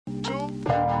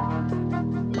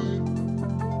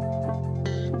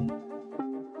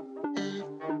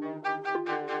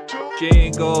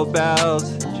Jingle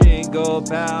bells, jingle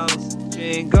bells,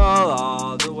 jingle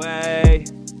all the way.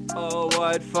 Oh,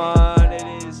 what fun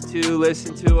it is to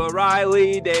listen to a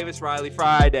Riley Davis Riley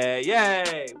Friday.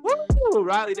 Yay! Woo!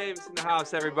 Riley Davis in the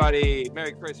house, everybody.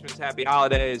 Merry Christmas, happy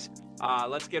holidays.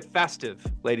 Let's get festive,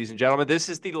 ladies and gentlemen. This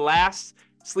is the last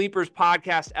Sleepers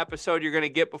podcast episode you're going to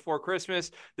get before Christmas.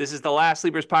 This is the last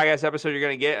Sleepers podcast episode you're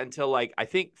going to get until I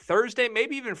think Thursday,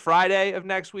 maybe even Friday of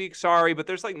next week. Sorry, but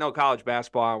there's no college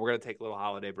basketball and we're going to take a little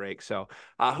holiday break. So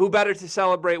who better to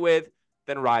celebrate with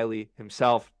than Riley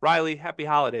himself? Riley, happy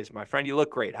holidays, my friend. You look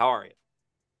great. How are you?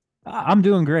 I'm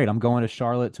doing great. I'm going to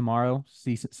Charlotte tomorrow,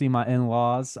 see my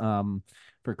in-laws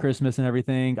for Christmas and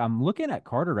everything. I'm looking at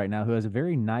Carter right now, who has a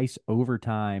very nice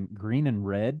overtime green and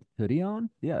red hoodie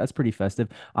on. Yeah, that's pretty festive.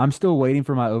 I'm still waiting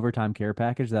for my overtime care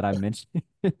package that I mentioned.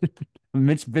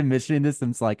 Been mentioning this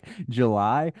since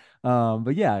July.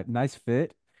 But yeah, nice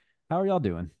fit. How are y'all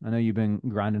doing? I know you've been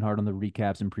grinding hard on the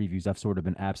recaps and previews. I've sort of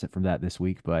been absent from that this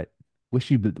week, but wish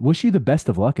you the best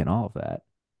of luck in all of that.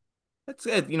 That's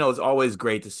it. It's always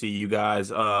great to see you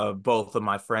guys. Both of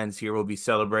my friends here will be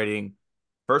celebrating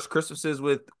first Christmases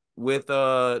with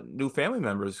new family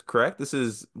members, correct? This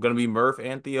is gonna be Murph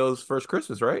and Theo's first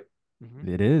Christmas, right? Mm-hmm.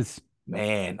 It is.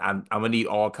 Man, I'm gonna need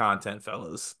all content,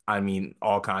 fellas. I mean,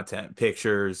 all content,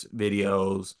 pictures,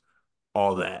 videos,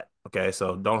 all that. Okay,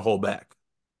 so don't hold back.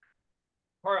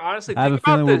 Or honestly, I have think a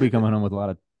about feeling we'll this. be coming home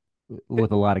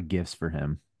with a lot of gifts for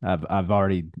him. I've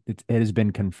already it has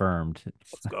been confirmed.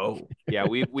 Let's go. Yeah,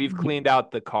 we've cleaned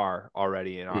out the car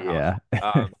already in our house.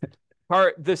 Yeah.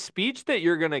 The speech that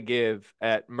you're gonna give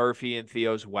at Murphy and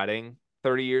Theo's wedding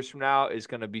 30 years from now is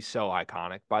gonna be so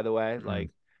iconic, by the way. Mm.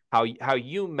 How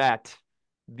you met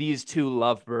these two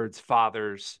lovebirds'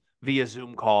 fathers via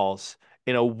Zoom calls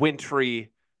in a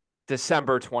wintry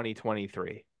December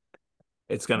 2023.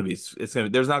 There's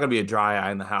not gonna be a dry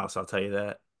eye in the house, I'll tell you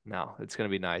that. No, it's gonna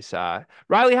be nice.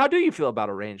 Riley, how do you feel about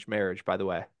arranged marriage, by the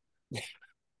way?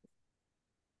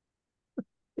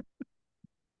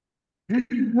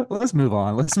 Let's move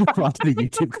on. Let's move on to the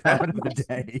YouTube comment of the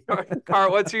day. Car,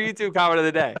 what's your YouTube comment of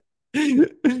the day?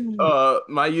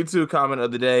 My YouTube comment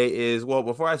of the day is, well,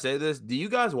 before I say this, do you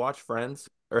guys watch Friends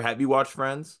or have you watched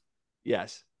Friends?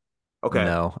 Yes. Okay.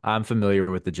 No, I'm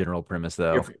familiar with the general premise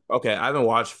though. Okay, I haven't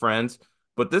watched Friends,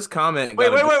 but this comment Wait,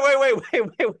 got a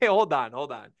wait. Hold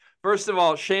on. First of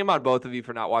all, shame on both of you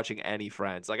for not watching any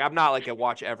Friends. I'm not a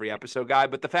watch every episode guy,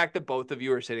 but the fact that both of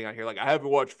you are sitting on here I haven't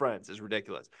watched Friends is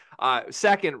ridiculous.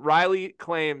 Second, Riley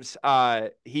claims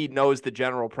he knows the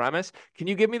general premise. Can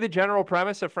you give me the general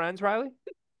premise of Friends, Riley?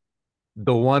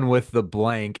 The one with the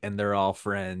blank and they're all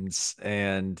friends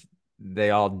and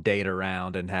they all date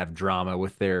around and have drama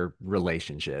with their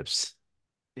relationships.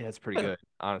 Yeah, it's pretty good,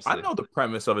 I honestly. know the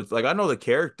premise of it. I know the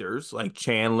characters, like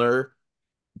Chandler,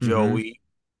 Mhm. Joey,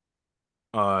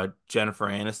 Jennifer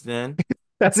Aniston.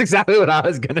 That's exactly what I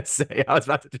was gonna say. I was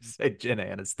about to just say Jen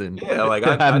Aniston. Yeah,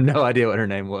 I have no idea what her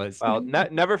name was. Well,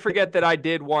 never forget that I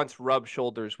did once rub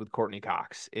shoulders with Courtney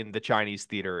Cox in the Chinese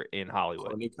theater in Hollywood.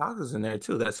 Courtney Cox is in there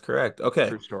too. That's correct. Okay.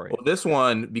 True story. Well, this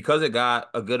one, because it got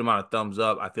a good amount of thumbs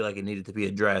up, I feel like it needed to be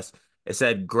addressed. It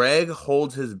said Greg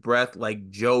holds his breath like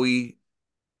Joey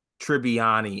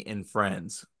Tribbiani in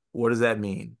Friends. What does that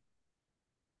mean?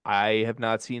 I have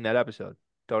not seen that episode.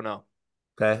 Don't know.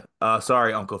 Okay.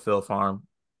 Sorry, Uncle Phil Farm.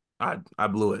 I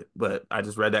blew it, but I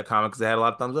just read that comment because it had a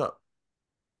lot of thumbs up.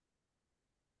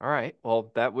 All right.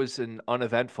 Well, that was an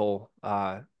uneventful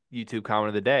YouTube comment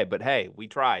of the day, but hey, we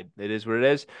tried. It is what it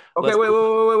is. Okay, Let's wait, wait,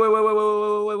 wait, wait, wait, wait, wait,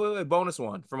 wait, wait, wait, wait. Bonus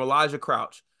one from Elijah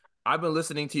Crouch. I've been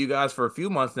listening to you guys for a few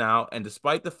months now, and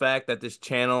despite the fact that this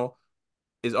channel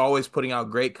is always putting out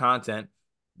great content,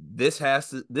 this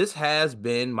has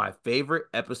been my favorite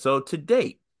episode to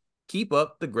date. Keep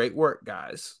up the great work,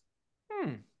 guys.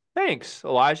 Thanks,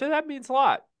 Elijah. That means a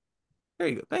lot. There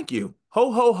you go. Thank you.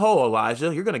 Ho ho ho,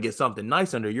 Elijah. You're gonna get something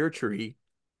nice under your tree.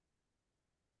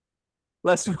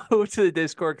 Let's move to the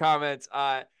Discord comments.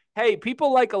 Hey,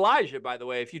 people like Elijah, by the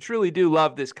way, if you truly do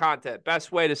love this content,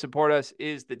 best way to support us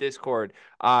is the Discord.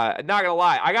 Not gonna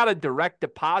lie, I got a direct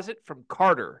deposit from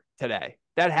Carter today.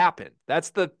 That happened. That's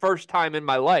the first time in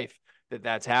my life that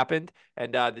that's happened.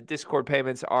 And the Discord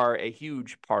payments are a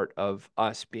huge part of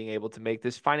us being able to make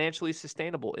this financially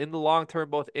sustainable in the long term,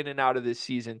 both in and out of this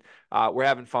season. We're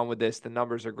having fun with this. The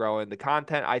numbers are growing. The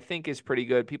content, I think, is pretty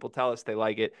good. People tell us they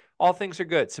like it. All things are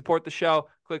good. Support the show.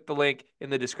 Click the link in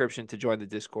the description to join the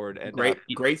Discord. And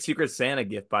Great Secret Santa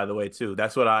gift, by the way, too.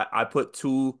 That's what I put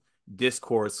two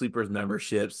Discord sleepers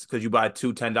memberships because you buy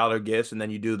two $10 gifts and then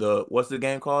you do what's the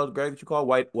game called, Greg? That you call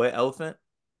White Elephant?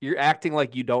 You're acting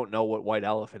like you don't know what White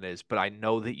Elephant is, but I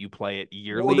know that you play it Well,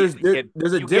 yearly. there's a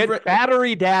You get different.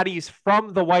 battery daddies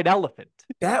from the White Elephant.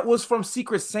 That was from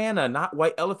Secret Santa, not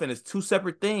White Elephant. It's two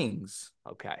separate things.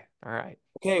 Okay. All right.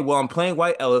 Okay, well, I'm playing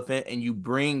White Elephant, and you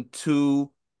bring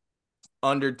two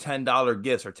under $10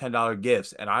 gifts or $10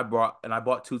 gifts, and I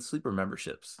bought two sleeper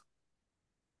memberships.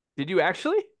 Did you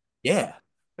actually? Yeah,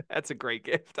 That's a great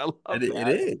gift. I love it that.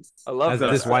 is. I love Has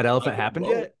So this that. white I elephant get happened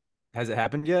both. yet? Has it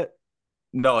happened yet?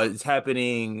 No, it's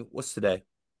happening. What's today?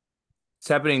 It's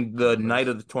happening the night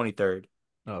of the 23rd.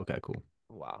 Oh, okay, cool.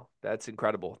 Wow, that's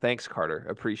incredible. Thanks, Carter.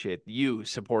 Appreciate you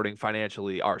supporting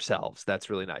financially ourselves. That's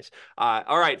really nice.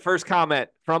 All right, first comment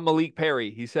from Malik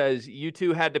Perry. He says, you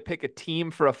two had to pick a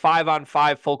team for a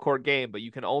 5-on-5 full court game, but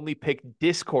you can only pick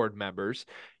Discord members.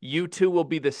 You two will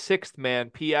be the sixth man.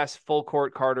 P.S. Full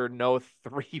court, Carter, no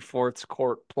 3/4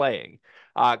 court playing.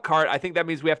 Cart, I think that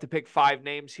means we have to pick 5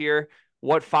 names here.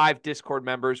 What 5 Discord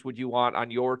members would you want on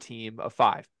your team of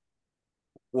 5?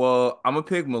 Well, I'm gonna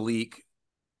pick Malik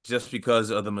just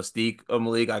because of the mystique of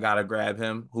Malik. I gotta grab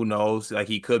him. Who knows? Like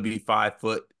he could be 5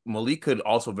 foot. Malik could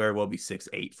also very well be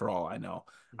 6'8" for all I know.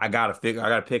 I gotta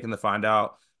pick him to find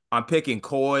out. I'm picking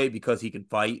Coy because he can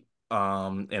fight.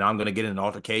 And I'm gonna get in an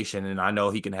altercation, and I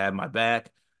know he can have my back.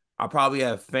 I'll probably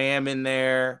have Fam in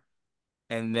there,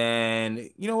 and then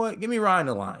you know what? Give me Ryan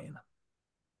the Lion.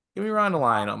 Give me Ryan the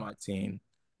Lion on my team.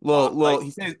 Like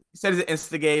He said he's an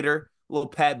instigator. Little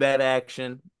pat bat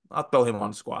action. I'll throw him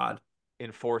on the squad.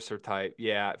 enforcer type.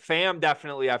 Yeah. Fam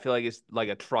definitely I feel like is like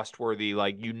a trustworthy,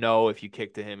 like if you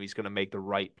kick to him, he's gonna make the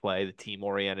right play, the team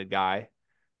oriented guy.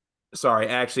 Sorry,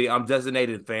 actually, I'm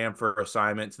designated fan for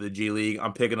assignment to the G League.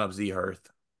 I'm picking up Z Hirth.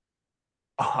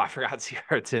 Oh, I forgot Z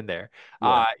Earth's in there.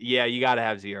 Yeah, Yeah, you gotta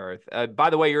have Z Earth. By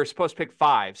the way, you're supposed to pick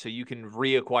 5, so you can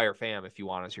reacquire Fam if you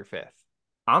want as your 5th.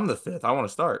 I'm the fifth. I want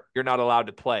to start. You're not allowed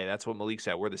to play. That's what Malik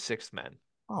said. We're the 6th men.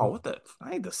 Oh, what the?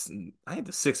 I ain't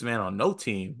the sixth man on no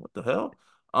team. What the hell?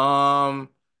 Um,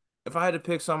 if I had to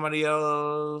pick somebody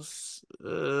else,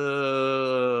 give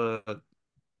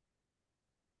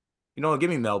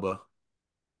me Melba.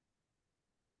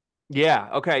 Yeah.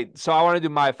 Okay. So I want to do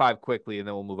my 5 quickly and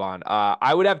then we'll move on.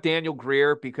 I would have Daniel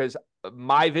Greer because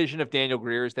my vision of Daniel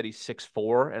Greer is that he's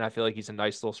 6'4", and I feel like he's a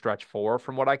nice little stretch 4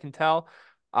 from what I can tell.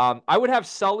 I would have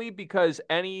Sully because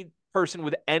any person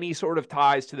with any sort of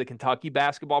ties to the Kentucky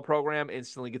basketball program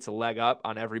instantly gets a leg up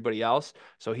on everybody else.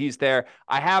 So he's there.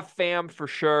 I have Fam for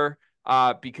sure.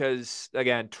 Because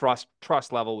again, trust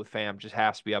level with Fam just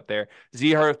has to be up there.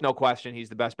 Z Hirth, no question, he's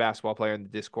the best basketball player in the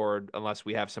Discord, unless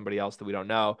we have somebody else that we don't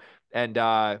know. And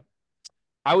I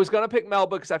was gonna pick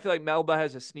Melba because I feel like Melba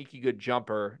has a sneaky good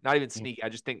jumper. Not even sneaky. I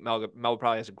just think Melba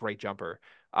probably has a great jumper.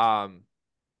 I'm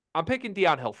picking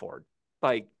Deion Hilford.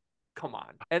 Like, come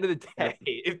on. End of the day,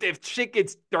 if shit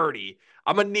gets dirty,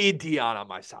 I'm gonna need Deion on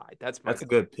my side. That's my That's a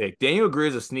good pick. Daniel Greer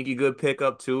is a sneaky good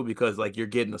pickup too because like you're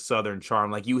getting a Southern charm.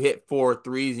 Like you hit 4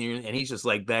 threes and he's just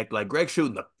like back like Greg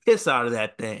shooting the piss out of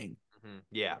that thing.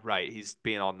 Yeah, right. He's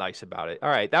being all nice about it. All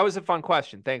right, that was a fun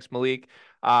question. Thanks, Malik.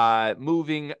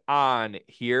 Moving on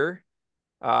here.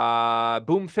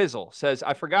 Boom Fizzle says,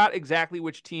 I forgot exactly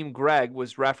which team Greg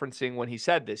was referencing when he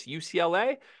said this,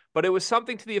 UCLA, but it was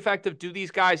something to the effect of, do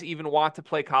these guys even want to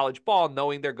play college ball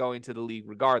knowing they're going to the league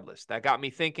regardless? That got me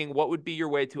thinking, what would be your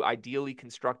way to ideally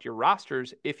construct your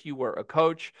rosters if you were a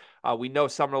coach? We know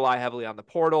some rely heavily on the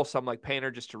portal, some like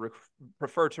Painter just to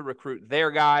prefer to recruit their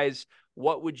guys.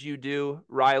 What would you do,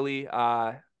 Riley?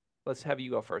 Let's have you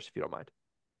go first if you don't mind.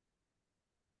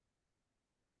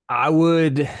 I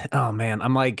would, oh man,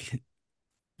 I'm like,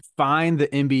 find the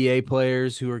NBA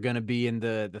players who are going to be in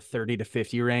the 30 to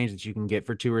 50 range that you can get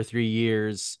for 2 or 3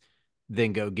 years,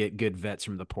 then go get good vets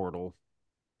from the portal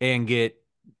and get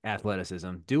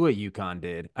athleticism. Do what UConn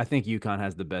did. I think UConn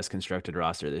has the best constructed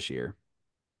roster this year.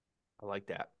 I like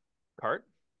that. Cart?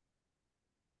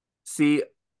 See,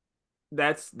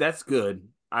 that's good.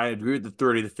 I agree with the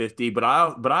 30 to 50, but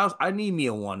I need me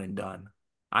a one and done.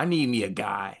 I need me a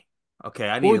guy. Okay,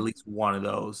 I need Well, at least one of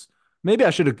those. maybe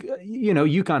I should have,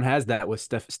 UConn has that with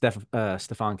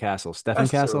Stefan Castle. Stefan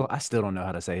That's Castle. true. I still don't know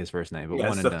how to say his first name, but Yeah,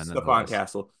 one and done Stephon nonetheless.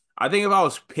 Castle. I think if I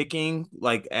was picking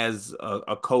like as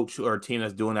a coach or a team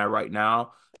that's doing that right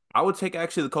now, I would take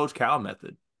actually the Coach Cal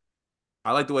method.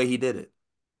 I like the way he did it.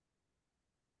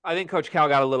 I think Coach Cal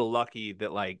got a little lucky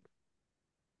that like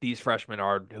these freshmen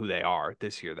are who they are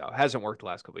this year, though. Hasn't worked the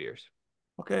last couple of years.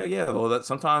 Okay, yeah. Well, that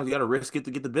sometimes you got to risk it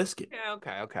to get the biscuit. Yeah,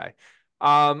 okay.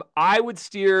 I would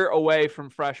steer away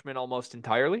from freshmen almost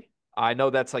entirely. I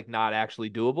know that's like not actually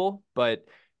doable, but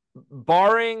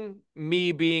barring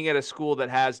me being at a school that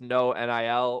has no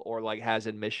NIL or like has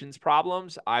admissions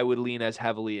problems, I would lean as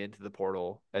heavily into the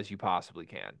portal as you possibly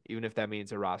can, even if that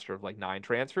means a roster of like 9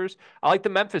 transfers. I like the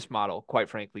Memphis model, quite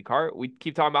frankly, Cart. We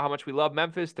keep talking about how much we love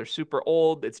Memphis. They're super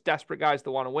old. It's desperate guys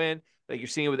that want to win. Like you're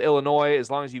seeing with Illinois, as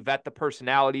long as you vet the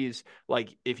personalities,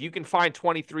 like if you can find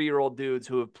 23-year-old dudes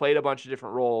who have played a bunch of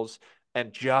different roles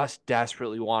and just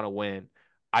desperately want to win,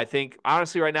 I think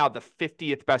honestly, right now, the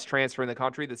 50th best transfer in the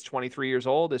country that's 23 years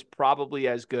old is probably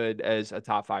as good as a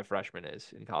top 5 freshman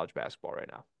is in college basketball right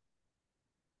now.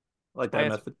 I like My that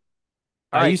answer. method.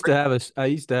 All right. I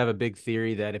used to have a big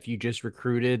theory that if you just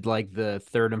recruited like the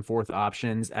third and fourth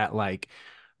options at like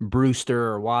Brewster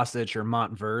or Wasatch or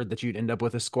Montverde, that you'd end up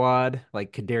with a squad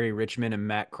like Kadari Richmond and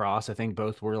Matt Cross. I think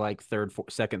both were like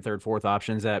second, third, fourth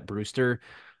options at Brewster.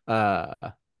 Uh,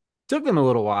 Took them a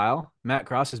little while. Matt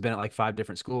Cross has been at like 5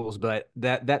 different schools, but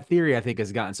that theory I think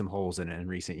has gotten some holes in it in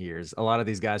recent years. A lot of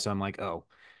these guys, so I'm like, oh,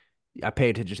 I pay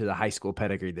attention to the high school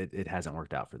pedigree that it hasn't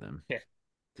worked out for them. Yeah,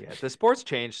 the sport's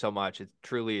changed so much. It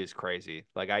truly is crazy.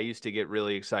 Like I used to get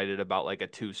really excited about like a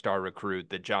 2-star recruit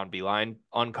that John Beeline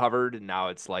uncovered, and now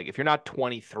it's like if you're not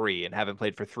 23 and haven't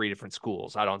played for 3 different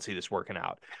schools, I don't see this working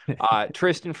out.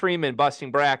 Tristan Freeman,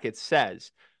 busting brackets,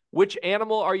 says, "Which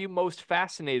animal are you most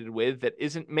fascinated with that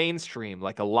isn't mainstream,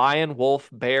 like a lion, wolf,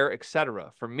 bear,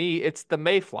 etc.? For me, it's the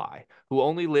mayfly, who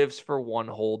only lives for one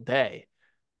whole day."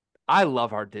 I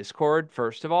love our Discord,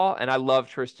 first of all, and I love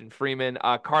Tristan Freeman.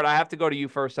 Cart, I have to go to you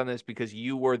first on this because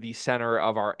you were the center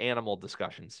of our animal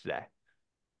discussions today.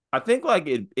 I think like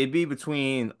it'd be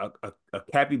between a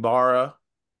capybara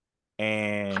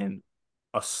and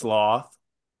a sloth.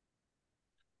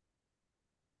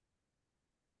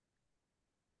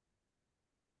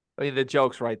 I mean, the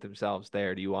jokes write themselves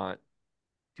there. Do you want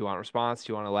a response?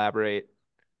 Do you want to elaborate?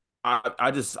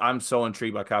 I'm so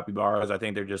intrigued by capybaras. I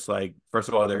think they're just like, first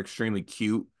of all, they're extremely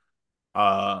cute.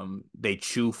 They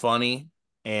chew funny,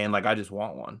 and like I just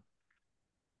want one.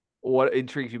 What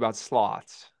intrigues you about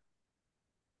sloths?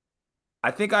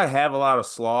 I think I have a lot of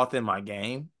sloth in my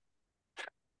game.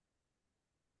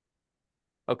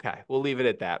 Okay, we'll leave it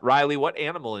at that. Riley, what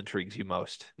animal intrigues you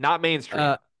most? Not mainstream.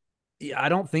 Uh, yeah, I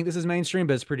don't think this is mainstream,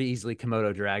 but it's pretty easily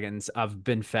Komodo dragons. I've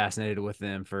been fascinated with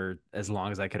them for as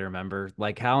long as I could remember.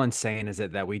 Like, how insane is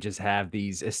it that we just have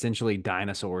these essentially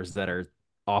dinosaurs that are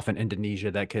off in Indonesia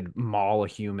that could maul a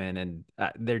human, and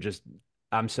they're just.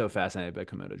 I'm so fascinated by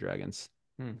Komodo dragons.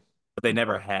 Hmm. But they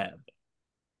never have.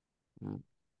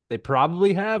 They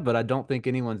probably have, but I don't think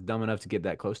anyone's dumb enough to get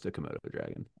that close to a Komodo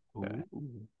dragon. Ooh,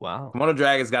 wow. Komodo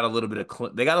dragons got a little bit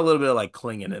of they got a little bit of like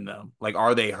clinging in them. Like,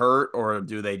 are they hurt or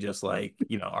do they just like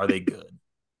are they good?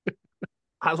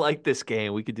 I like this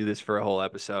game. We could do this for a whole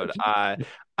episode. Cart,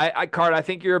 I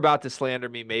think you're about to slander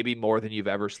me maybe more than you've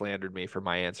ever slandered me for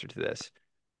my answer to this.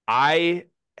 I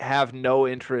have no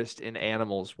interest in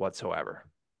animals whatsoever.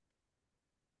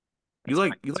 You That's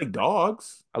my answer. like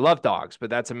dogs. I love dogs, but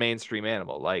that's a mainstream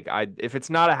animal. Like if it's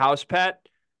not a house pet,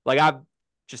 like I've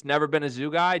just never been a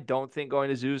zoo guy. Don't think going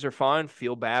to zoos are fun.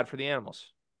 Feel bad for the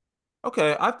animals.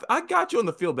 Okay, I got you on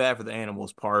the feel bad for the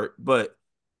animals part, but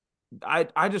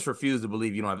I just refuse to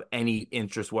believe you don't have any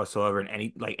interest whatsoever in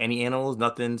any animals.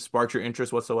 Nothing sparks your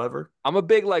interest whatsoever. I'm a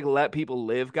big like let people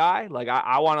live guy. Like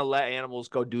I want to let animals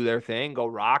go do their thing, go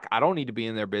rock. I don't need to be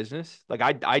in their business. Like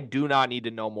I do not need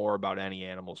to know more about any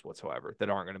animals whatsoever that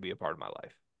aren't going to be a part of my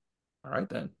life. All right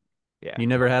then. Yeah. You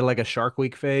never had like a Shark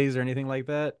Week phase or anything like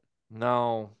that?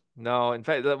 No, no. In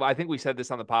fact, I think we said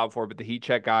this on the pod before, but the Heat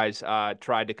Check guys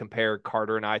tried to compare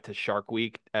Carter and I to Shark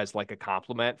Week as like a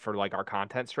compliment for like our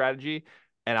content strategy.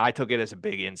 And I took it as a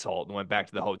big insult and went back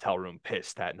to the hotel room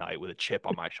pissed that night with a chip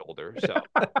on my shoulder. So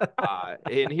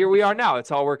and here we are now. It's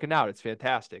all working out. It's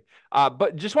fantastic.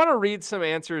 But just want to read some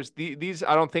answers. These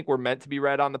I don't think were meant to be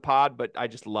read on the pod, but I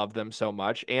just love them so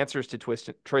much. Answers to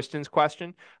Tristan's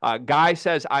question. Guy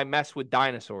says, I mess with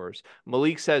dinosaurs.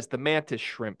 Malik says, the mantis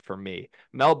shrimp for me.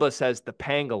 Melba says, the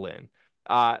pangolin.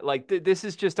 This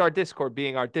is just our Discord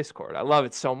being our Discord. I love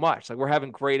it so much. Like we're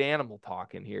having great animal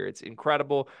talk in here. It's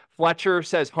incredible. Fletcher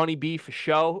says honeybee for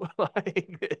show.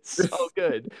 Like it's so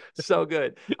good. So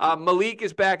good. Malik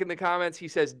is back in the comments. He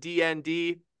says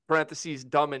DND parentheses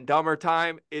dumb and dumber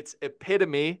time. It's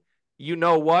epitome. You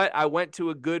know what? I went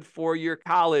to a good 4-year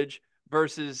college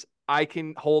versus I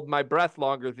can hold my breath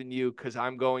longer than you because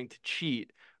I'm going to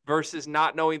cheat versus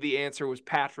not knowing the answer was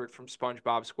Patrick from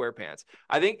SpongeBob SquarePants.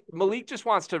 I think Malik just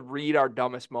wants to read our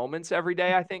dumbest moments every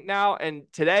day, I think now.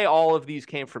 And today, all of these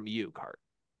came from you, Cart.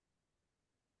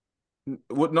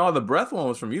 What? No, the breath one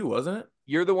was from you, wasn't it?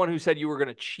 You're the one who said you were going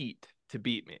to cheat to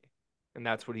beat me. And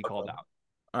that's what he called Okay. out.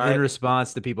 All In right.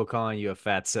 response to people calling you a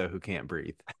fatso who can't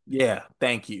breathe. Yeah.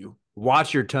 Thank you.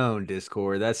 Watch your tone,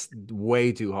 Discord. That's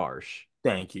way too harsh.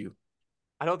 Thank you.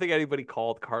 I don't think anybody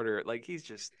called Carter. Like he's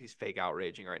fake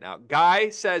outraging right now. Guy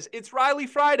says it's Riley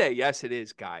Friday. Yes, it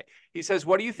is, Guy. He says,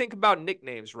 "What do you think about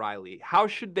nicknames, Riley? How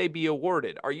should they be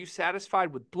awarded? Are you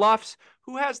satisfied with bluffs?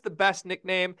 Who has the best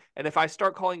nickname? And if I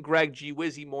start calling Greg G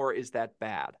Wizzy more, is that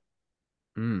bad?"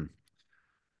 Mm.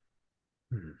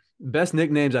 Best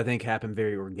nicknames, I think, happen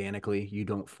very organically. You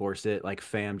don't force it. Like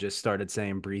Fam just started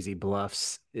saying breezy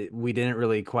bluffs. We didn't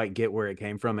really quite get where it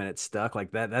came from, and it stuck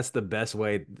like that. That's the best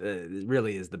way. It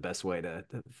really is the best way to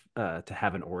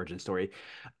have an origin story.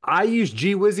 I use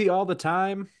G Wizzy all the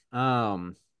time.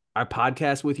 I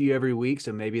podcast with you every week,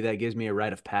 so maybe that gives me a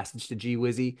rite of passage to G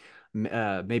Wizzy.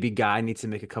 Maybe Guy needs to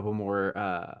make a couple more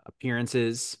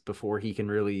appearances before he can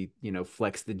really,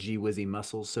 flex the G Wizzy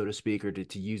muscles, so to speak, or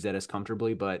to use that as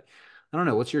comfortably. But I don't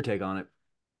know. What's your take on it?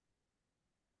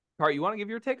 Cart, you want to give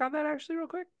your take on that actually, real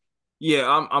quick?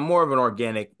 Yeah, I'm more of an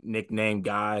organic nickname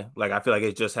guy. Like I feel like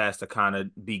it just has to kind of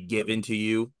be given to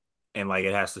you and like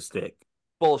it has to stick.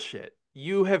 Bullshit.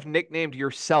 You have nicknamed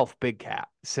yourself Big Cat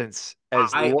since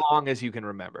as I long as you can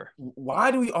remember.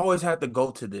 Why do we always have to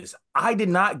go to this? I did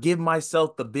not give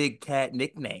myself the Big Cat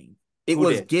nickname. It Who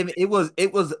was did? given it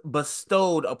was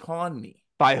bestowed upon me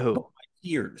By by who? my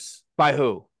peers. By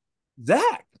who?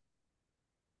 Zach.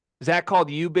 Zach called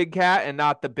you Big Cat and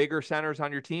not the bigger centers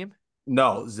on your team?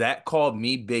 No, Zach called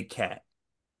me Big Cat.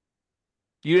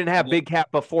 You didn't have Big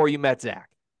Cat before you met Zach.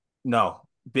 No,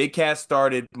 Big Cat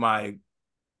started my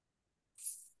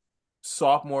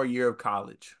sophomore year of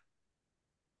college.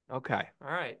 Okay.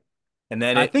 All right. And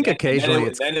then I it think and occasionally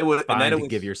it's then it was and then fine it to was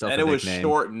give yourself then a it was nickname.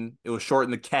 shortened. It was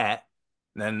shortened to Cat.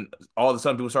 And then all of a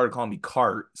sudden people started calling me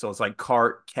Cart. So it's like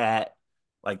Cart, Cat.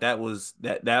 Like that was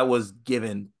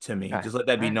given to me. Okay. Just let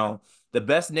that All be right. known. The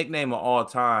best nickname of all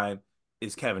time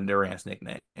is Kevin Durant's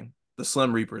nickname. The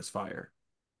Slim Reaper is fire.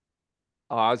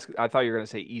 Oh, I thought you were gonna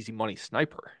say Easy Money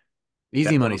Sniper. Easy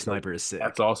That's Money also Sniper is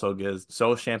that's sick. also good.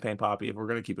 So is Champagne Poppy if we're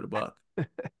gonna keep it a buck.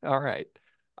 All right.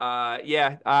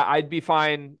 Yeah, I'd be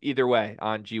fine either way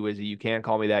on G Wizzy. You can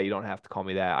call me that. You don't have to call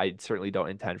me that. I certainly don't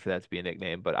intend for that to be a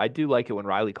nickname, but I do like it when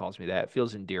Riley calls me that. It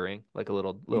feels endearing, like a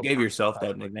little You little gave personal yourself touch.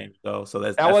 that nickname though, so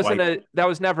that's That that's why wasn't a that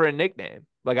was never a nickname.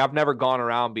 Like I've never gone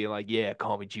around being like, yeah,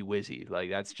 call me G Wizzy. Like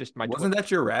that's just my wasn't Twitter.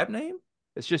 that your rap name?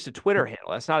 It's just a Twitter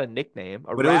handle. That's not a nickname.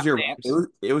 But it was your rap.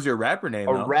 It was your rapper name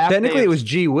A though. rap Technically, it name's was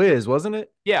G Wiz, wasn't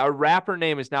it? yeah, a rapper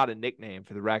name is not a nickname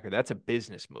for the record. That's a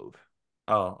business move.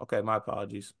 Oh, okay. My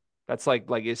apologies. That's like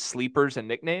is Sleepers a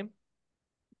nickname?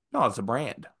 No, it's a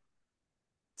brand.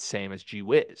 Same as G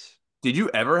Wiz. Did you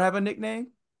ever have a nickname?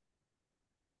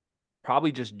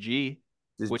 Probably just G,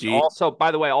 Just which G. also,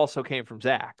 by the way, also came from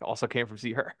Zach. Also came from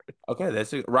Z Her. Okay,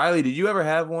 that's it. Riley, did you ever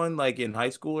have one like in high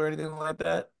school or anything like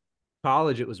that?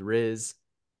 College, it was Riz,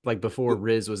 like before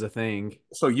Riz was a thing.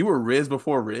 So you were Riz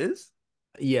before Riz?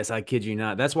 Yes, I kid you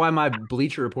not. That's why my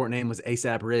Bleacher Report name was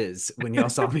ASAP Riz when y'all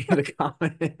saw me in the That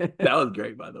comment. was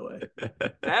great, by the way.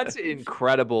 That's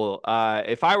incredible.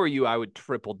 If I were you, I would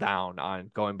triple down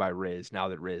on going by Riz now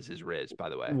that Riz is Riz, by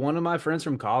the way. One of my friends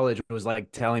from college was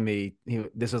like telling me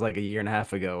this was like a year and a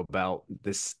half ago about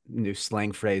this new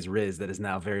slang phrase Riz that has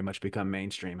now very much become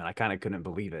mainstream, and I kind of couldn't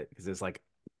believe it because it's like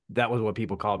that was what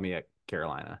people called me at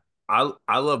Carolina.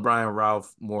 I love Brian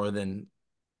Ralph more than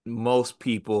most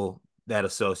people that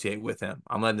associate with him.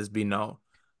 I'm letting this be known.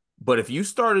 But if you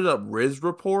started up Riz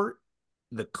Report,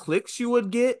 the clicks you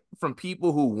would get from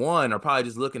people who one are probably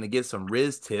just looking to get some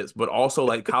Riz tips, but also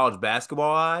like college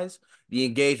basketball eyes, the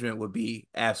engagement would be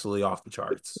absolutely off the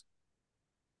charts.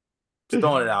 Just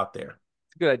throwing it out there.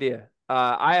 It's a good idea.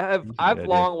 I've Good idea.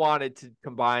 long wanted to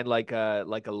combine like a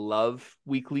love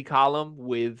weekly column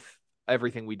with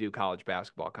everything we do college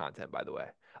basketball content, by the way.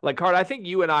 Like Card, I think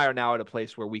you and I are now at a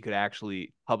place where we could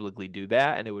actually publicly do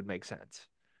that and it would make sense.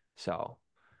 So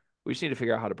we just need to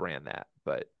figure out how to brand that.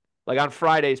 But like on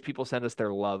Fridays, people send us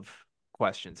their love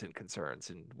questions and concerns,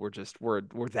 and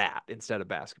we're that instead of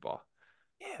basketball.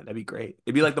 Yeah, that'd be great.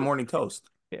 It'd be like the morning toast.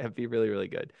 Yeah, it'd be really, really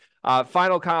good.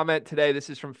 Final comment today. This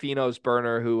is from Phino's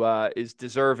Burner, who is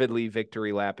deservedly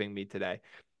victory lapping me today.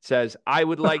 Says, I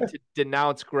would like to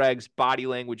denounce Greg's body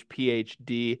language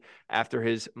PhD after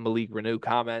his Malik Renew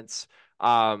comments.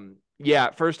 Yeah,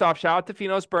 first off, shout out to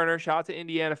Phino's Burner. Shout out to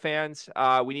Indiana fans.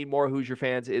 We need more Hoosier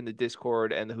fans in the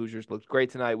Discord, and the Hoosiers looked great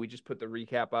tonight. We just put the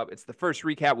recap up. It's the first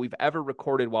recap we've ever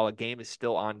recorded while a game is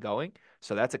still ongoing.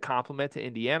 So that's a compliment to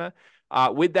Indiana.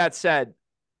 With that said,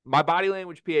 my body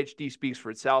language PhD speaks for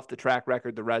itself. The track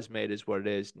record, the resume, it is what it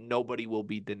is. Nobody will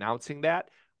be denouncing that.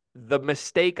 The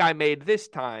mistake I made this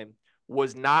time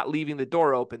was not leaving the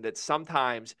door open, that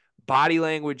sometimes body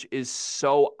language is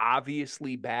so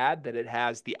obviously bad that it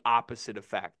has the opposite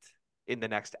effect in the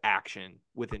next action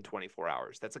within 24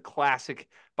 hours. That's a classic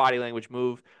body language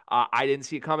move. I didn't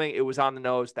see it coming. It was on the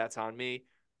nose. That's on me.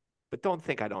 But don't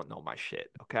think I don't know my shit,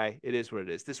 okay? It is what it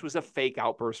is. This was a fake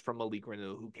outburst from Malik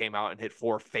Renew, who came out and hit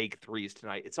 4 fake threes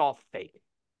tonight. It's all fake.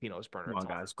 Pino's burner. Come on,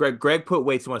 guys. Greg put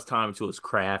way too much time into his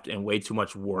craft and way too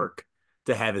much work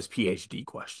to have his PhD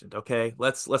questioned. Okay,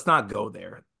 let's not go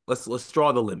there. Let's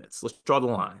draw the limits. Let's draw the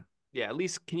line. Yeah, at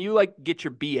least can you like get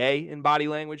your BA in body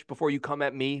language before you come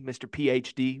at me, Mr.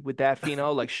 PhD, with that,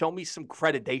 Fino? Like, show me some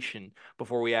accreditation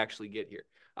before we actually get here.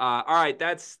 All right,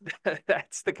 that's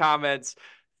that's the comments.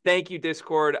 Thank you,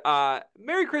 Discord.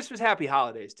 Merry Christmas, Happy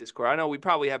Holidays, Discord. I know we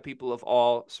probably have people of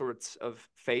all sorts of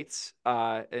faiths,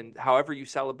 and however you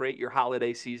celebrate your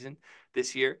holiday season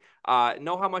this year,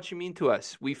 know how much you mean to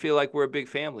us. We feel like we're a big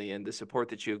family, and the support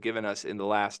that you have given us in the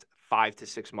last 5 to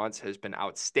 6 months has been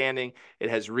outstanding. It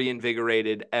has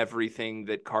reinvigorated everything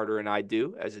that Carter and I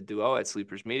do as a duo at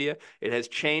Sleepers Media. It has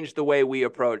changed the way we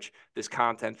approach this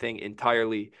content thing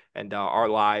entirely, and our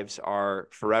lives are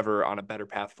forever on a better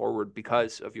path forward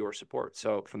because of your support.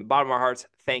 So from the bottom of our hearts,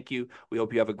 thank you. We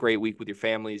hope you have a great week with your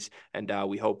families, and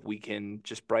we hope we can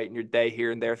just brighten your day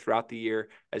here and there throughout the year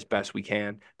as best we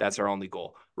can. That's our only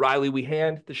goal. Riley, we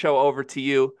hand the show over to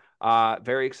you.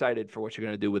 Very excited for what you're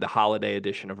going to do with the holiday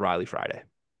edition of Riley Friday.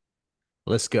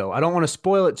 Let's go. I don't want to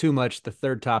spoil it too much. The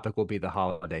third topic will be the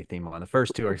holiday theme one. The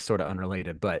first two are sort of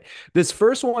unrelated, but this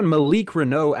first one, Malik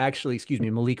Renew,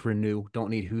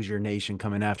 don't need Who's Your Nation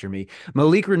coming after me.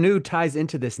 Malik Renew ties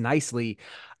into this nicely.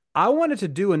 I wanted to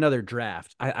do another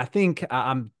draft. I think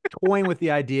I'm toying with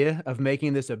the idea of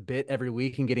making this a bit every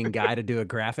week and getting Guy to do a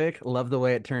graphic. Love the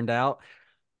way it turned out.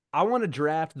 I want to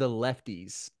draft the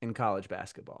lefties in college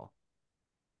basketball.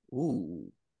 Ooh.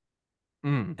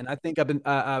 And I think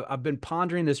I've been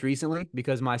pondering this recently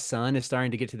because my son is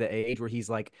starting to get to the age where he's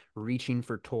like reaching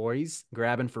for toys,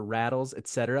 grabbing for rattles,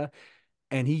 etc.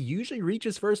 And he usually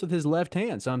reaches first with his left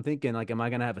hand. So I'm thinking, like, am I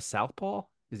going to have a southpaw?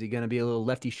 Is he going to be a little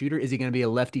lefty shooter? Is he going to be a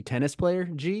lefty tennis player?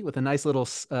 G, with a nice little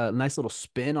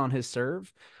spin on his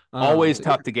serve. Always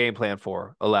tough to game plan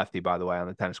for a lefty, by the way, on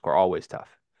the tennis court. Always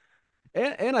tough.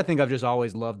 And I think I've just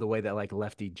always loved the way that like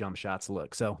lefty jump shots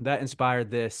look. So that inspired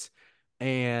this.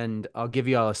 And I'll give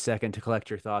you all a second to collect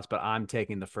your thoughts, but I'm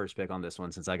taking the first pick on this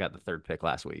one since I got the third pick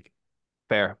last week.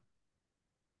 Fair.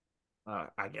 I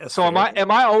guess. So fair.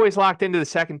 am I always locked into the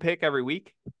second pick every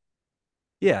week?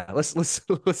 Yeah, let's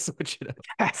switch it up.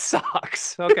 That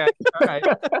sucks. Okay. All right.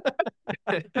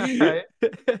 All right.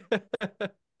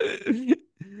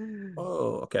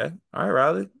 Oh, okay. All right,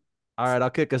 Riley. All right, I'll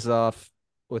kick us off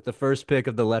with the first pick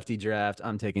of the lefty draft.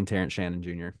 I'm taking Terrence Shannon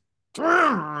Jr.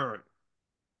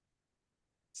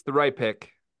 It's the right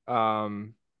pick. Yeah,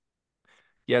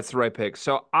 it's the right pick.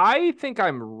 So I think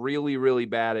I'm really, really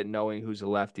bad at knowing who's a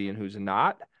lefty and who's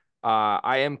not.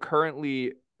 I am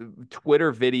currently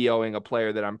Twitter videoing a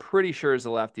player that I'm pretty sure is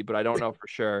a lefty, but I don't know for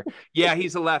sure. Yeah,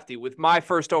 he's a lefty. With my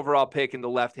first overall pick in the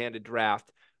left-handed draft,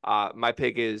 my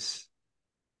pick is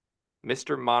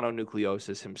Mr.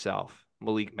 Mononucleosis himself,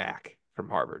 Malik Mack from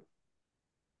Harvard.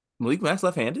 Malik Mack's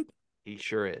left-handed? He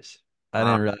sure is. I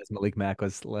didn't realize Malik Mack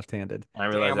was left-handed. I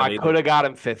didn't realize Damn, I could have got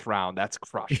him 5th round. That's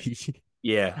crushing.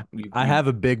 Yeah. I have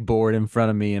a big board in front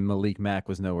of me, and Malik Mack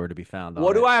was nowhere to be found.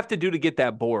 What do I have to do to get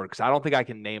that board? Because I don't think I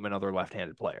can name another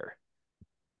left-handed player.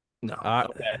 No.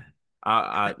 Okay.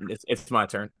 It's my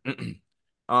turn.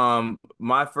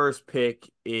 My first pick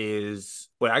is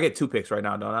I get 2 picks right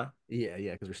now, don't I?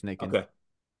 Yeah, because we're snaking. Okay.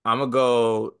 I'm gonna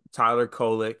go Tyler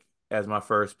Kolek as my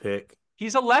first pick.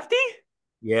 He's a lefty?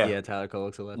 Yeah, Tyler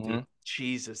Kolek's a lefty. Mm-hmm.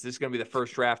 Jesus, this is gonna be the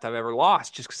first draft I've ever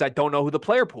lost just because I don't know who the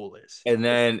player pool is. And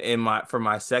then for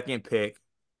my second pick,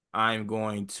 I'm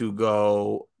going to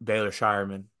go Baylor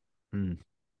Shireman.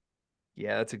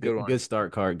 Yeah, that's a good one. Good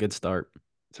start, Cart. Good start.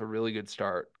 It's a really good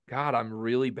start. God, I'm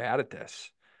really bad at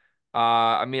this.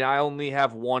 I mean, I only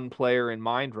have one player in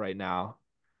mind right now,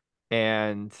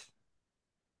 and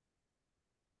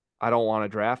I don't want to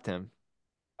draft him.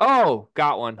 Oh,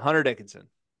 got one. Hunter Dickinson.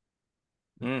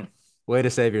 Way to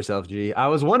save yourself, G. I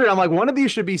was wondering. I'm like, one of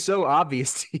these should be so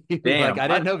obvious to you. Damn, I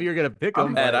didn't know if you were gonna pick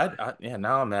him. Mad.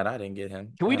 Now I'm mad. I didn't get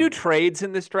him. Can we do trades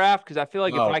in this draft? Because I feel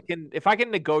like if I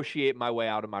can negotiate my way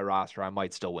out of my roster, I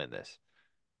might still win this.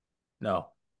 No.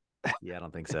 Yeah, I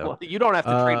don't think so. Well, you don't have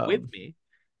to trade with me.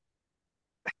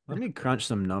 Let me crunch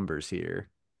some numbers here.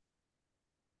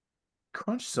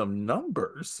 Crunch some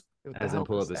numbers. As I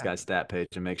pull up this guy's stat page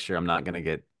and make sure I'm not gonna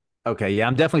get. Okay, yeah,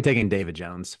 I'm definitely taking David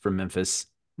Jones from Memphis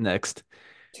next.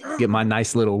 Get my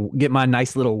nice little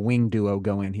wing duo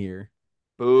going here.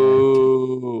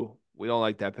 Boo. We don't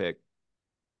like that pick.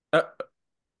 Uh,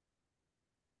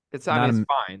 I mean, Not it's a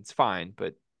fine. It's fine,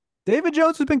 but David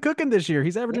Jones has been cooking this year.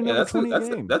 He's averaging yeah, over 20 a that's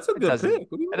game. that's a it good doesn't pick.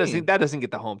 What do you that doesn't mean? that doesn't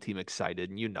get the home team excited,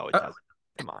 and you know it Uh, doesn't.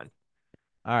 Come on.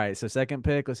 All right, so second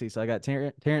pick. Let's see. So I got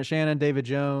Terrence Shannon, David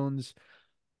Jones.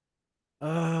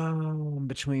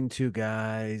 Between two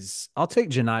guys, I'll take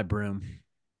Janai Broom.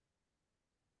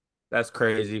 that's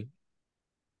crazy.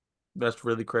 That's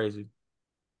really crazy.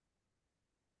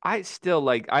 I still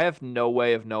I have no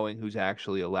way of knowing who's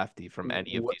actually a lefty from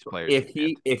any of these players If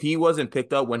you named. he wasn't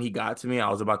picked up when he got to me, I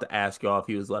was about to ask y'all if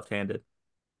he was left-handed.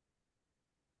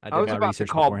 I I did was my about to research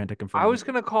beforehand to I confirm. was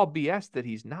gonna call BS that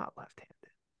he's not left-handed.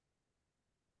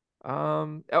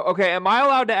 Okay, am I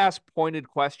allowed to ask pointed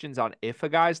questions on if a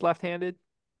guy's left-handed?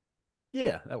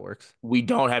 Yeah, that works. We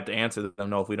don't have to answer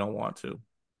them, no, if we don't want to.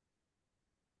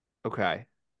 Okay.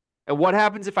 And what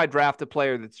happens if I draft a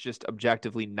player that's just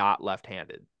objectively not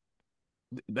left-handed?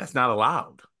 That's not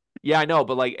allowed. Yeah, I know,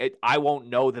 but I won't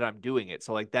know that I'm doing it.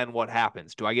 So then what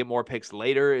happens? Do I get more picks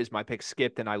later? Is my pick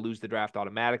skipped and I lose the draft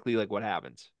automatically? Like what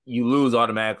happens? You lose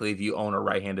automatically if you own a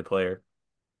right-handed player.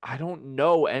 I don't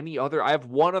know any other. I have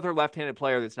one other left-handed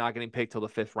player that's not getting picked till the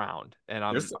fifth round, and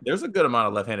There's a good amount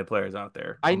of left-handed players out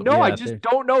there. I I'm gonna be know I Yeah, just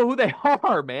don't know who they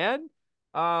are, man.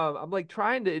 I'm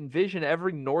trying to envision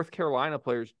every North Carolina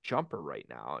player's jumper right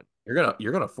now.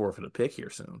 you're gonna forfeit a pick here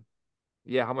soon.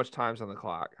 Yeah, how much time's on the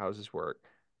clock? How does this work?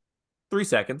 3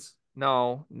 seconds.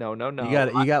 No, no, no, you no.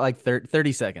 got you got like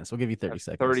 30 seconds. We'll give you 30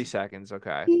 30 seconds. seconds.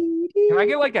 Okay. Can I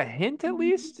get a hint at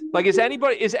least? Is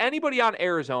anybody on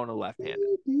Arizona left-handed?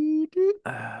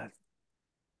 I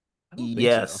don't think so.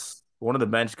 Yes. One of the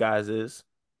bench guys is.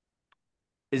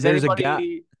 Is There's a guy.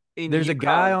 anybody in There's a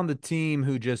guy UConn? on the team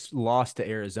who just lost to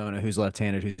Arizona who's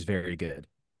left-handed who's very good.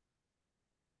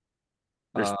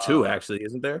 There's Uh, two actually,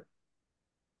 isn't there?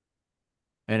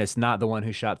 And it's not the one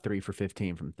who shot 3 for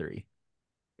 15 from three.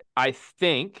 I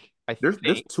There's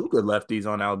think. two good lefties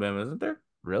on Alabama, isn't there?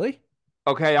 Really?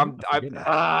 Okay, I'm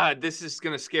forgetting. this is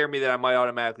gonna scare me that I might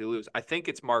automatically lose. I think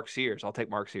it's Mark Sears. I'll take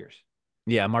Mark Sears.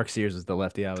 Yeah, Mark Sears is the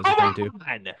lefty I was Come referring to.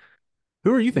 on.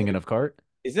 Who are you thinking of, Cart?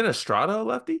 Isn't Estrada a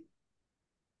lefty?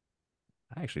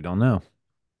 I actually don't know.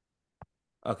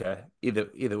 Okay.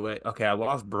 Either way. Okay, I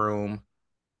lost Broom.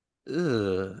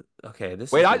 Ugh. Okay,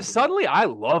 this Wait, is I gonna be suddenly I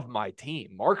love my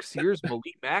team. Mark Sears,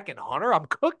 Malik Mack, and Hunter. I'm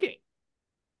cooking.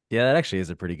 Yeah, that actually is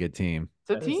a pretty good team. It's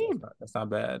a that is team. that's not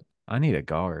bad. I need a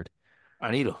guard.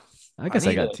 I need a I I guess I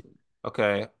need got a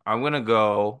okay. I'm gonna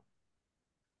go.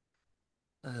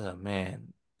 Oh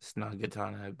man, it's not a good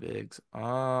time to have bigs.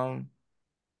 All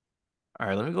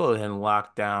right, let me go ahead and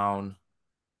lock down.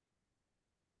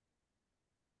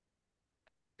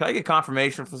 Can I get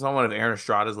confirmation from someone if Aaron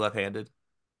Estrada is left-handed?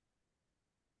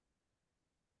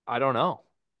 I don't know.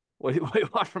 What do you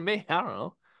want from me? I don't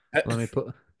know. let me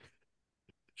put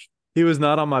he was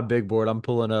not on my big board. I'm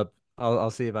pulling up.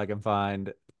 I'll see if I can find.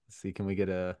 Let's see, can we get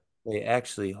a Wait,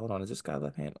 actually, hold on. Is this guy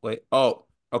left-handed? Wait. Oh,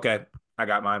 okay. I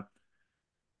got mine.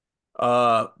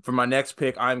 For my next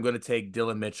pick, I'm gonna take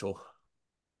Dylan Mitchell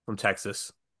from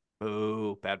Texas.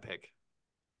 Ooh, bad pick.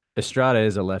 Estrada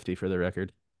is a lefty for the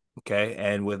record. Okay,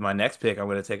 and with my next pick, I'm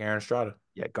gonna take Aaron Estrada.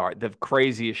 Yeah, Cart. The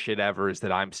craziest shit ever is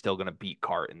that I'm still gonna beat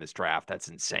Cart in this draft. That's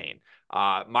insane.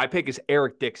 My pick is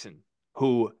Eric Dixon,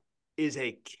 who is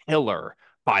a killer,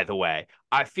 by the way.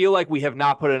 I feel like we have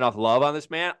not put enough love on this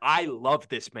man. I love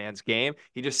this man's game.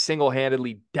 He just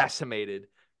single-handedly decimated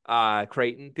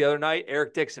Creighton the other night.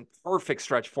 Eric Dixon, perfect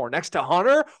stretch four next to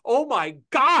Hunter. Oh my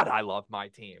God, I love my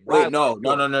team. Wait, Riley no,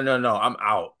 no, Short. no, no, no, no. I'm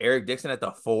out. Eric Dixon at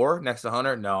the 4 next to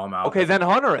Hunter. No, I'm out. Okay, then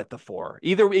Hunter at the 4.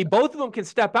 Both of them can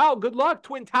step out. Good luck,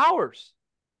 Twin Towers.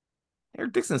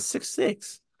 Eric Dixon's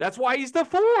 6'6". That's why he's the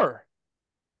 4.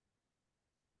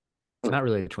 It's not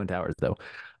really Twin Towers though.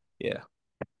 Yeah.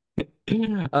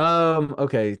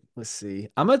 Okay, let's see.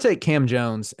 I'm gonna take Cam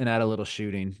Jones and add a little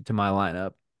shooting to my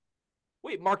lineup.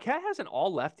 Wait, Marquette has an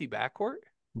all lefty backcourt?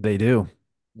 They do.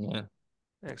 Yeah.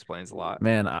 That explains a lot.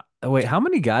 Man, wait, how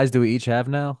many guys do we each have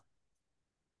now?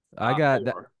 I got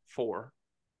that. Four. Four.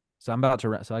 So I'm about to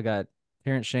run. So I got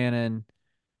Terrence Shannon,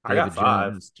 I got David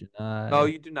 5. Jones, No,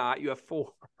 Janai. you do not. You have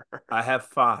 4. I have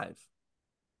 5.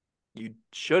 You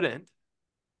shouldn't.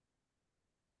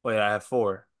 Wait, I have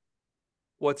 4.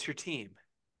 What's your team?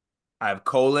 I have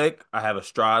Kolick, I have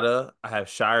Estrada, I have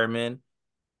Shireman,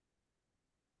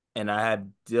 and I have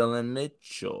Dylan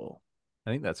Mitchell. I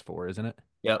think that's 4, isn't it?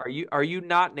 Yep. Are you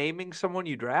not naming someone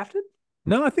you drafted?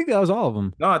 No, I think that was all of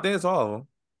them. No, I think it's all of them.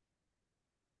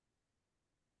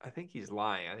 I think he's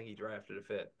lying. I think he drafted a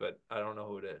fit, but I don't know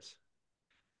who it is.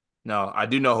 No, I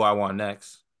do know who I want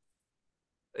next.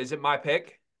 Is it my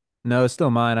pick? No, it's still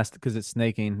mine. Because it's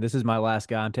snaking. This is my last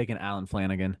guy. I'm taking Alan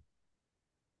Flanagan.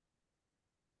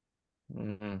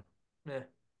 Mm, Eh,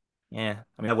 yeah,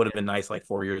 I mean that would have been nice like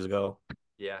 4 years ago.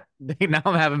 yeah. Now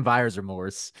I'm having buyer's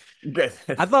remorse. I Good.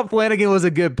 thought Flanagan was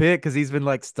a good pick because he's been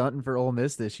like stunting for Ole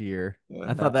Miss this year.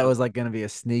 I thought that No, was like going to be a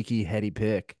sneaky, heady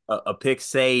pick. a pick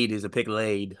saved is a pick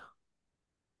laid.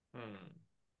 Hmm.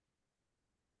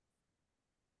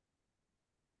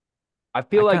 I I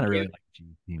feel like kind of really you. like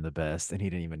G's team the best, and he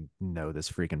didn't even know this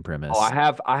freaking Oh, I premise.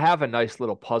 have I have a nice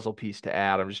little puzzle piece to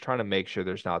add. I'm just trying to make sure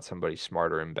there's not somebody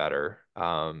smarter and better.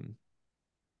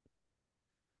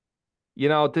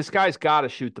 This guy's got to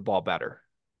shoot the ball better.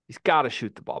 He's got to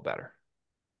shoot the ball better.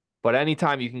 But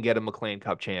anytime you can get a McLean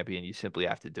Cup champion, you simply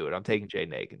have to do it. I'm taking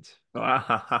Jaden Akins.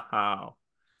 Wow.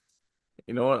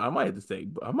 You know what? I might have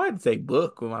to take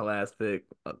Book with my last pick.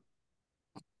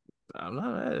 I'm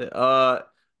not mad at it.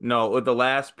 No, with the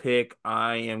last pick,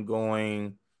 I am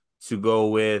going to go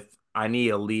with I need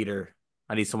a leader.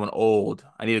 I need someone old.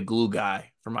 I need a glue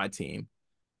guy for my team.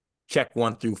 Check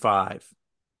 1 through 5.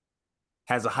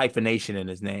 Has a hyphenation in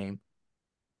his name.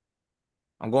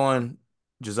 I'm going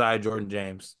Josiah Jordan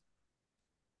James.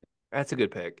 That's a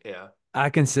good pick. Yeah. I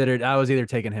was either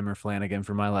taking him or Flanagan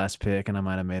for my last pick, and I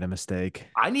might have made a mistake.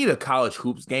 I need a college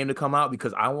hoops game to come out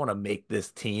because I want to make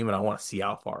this team and I want to see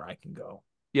how far I can go.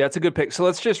 Yeah, it's a good pick. So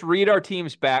let's just read our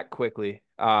teams back quickly,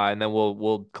 and then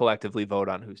we'll collectively vote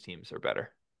on whose teams are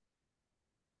better.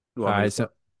 You All want me to right,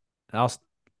 start? so I'll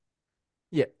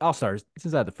yeah, I'll start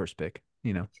since I had the first pick.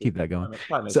 Sure. Keep that going.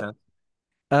 Probably makes So,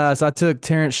 sense. so I took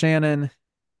Terrence Shannon,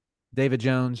 David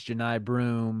Jones, Janai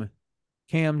Broom,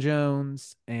 Cam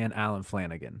Jones, and Alan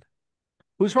Flanagan.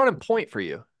 Who's running point for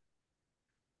you?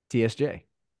 TSJ.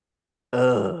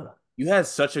 Ugh. You had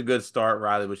such a good start,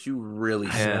 Riley, but you really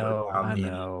I Yeah. slowed know, down I the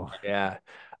end. know. Yeah.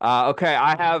 Okay,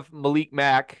 I have Malik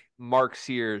Mack, Mark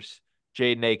Sears,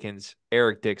 Jaden Akins,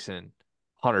 Eric Dixon,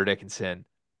 Hunter Dickinson.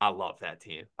 I love that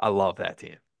team. I love that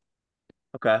team.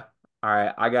 Okay. All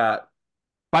right. I got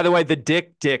By the way, the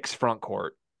Dix front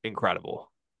court,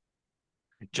 incredible.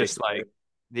 Dick. Just like,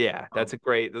 yeah, that's Um, a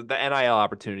great. The NIL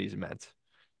opportunity is immense.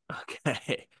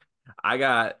 okay. I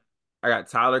got I got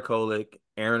Tyler Kolek,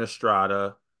 Aaron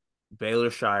Estrada, Baylor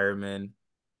Shireman,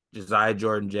 Josiah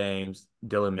Jordan James,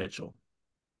 Dylan Mitchell.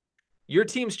 Your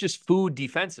team's just food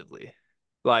defensively.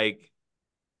 Like,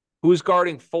 who's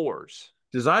guarding fours?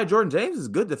 Josiah Jordan James is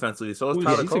good defensively, so is Yeah, Who's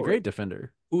Tyler he's a Kolek. great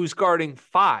defender. who's guarding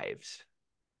fives?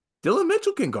 Dylan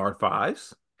Mitchell can guard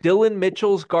fives. Dylan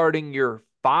Mitchell's guarding your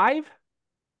five.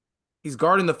 He's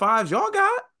guarding the fives y'all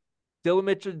got. Dylan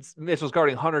Mitchell's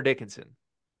guarding Hunter Dickinson.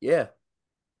 Yeah.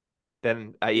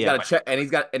 Then He's yeah, got to check and he's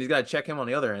got to check him on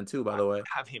the other end too, by the way.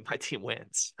 I mean my team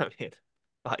wins. I mean,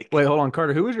 like Wait, hold on,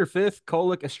 Carter. Who was your fifth?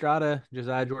 Kolick, Estrada,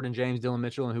 Josiah Jordan James, Dylan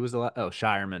Mitchell, and who was the last? Oh,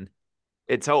 Shireman.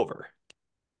 it's over.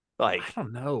 I Like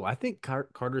don't know. I think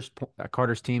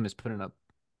Carter's team is putting up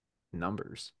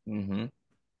numbers. Mm-hmm.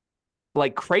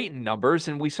 like Creighton numbers,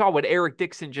 and we saw what Eric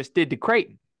Dixon just did to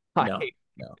Creighton. No, Like,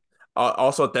 no.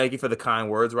 Also, thank you for the kind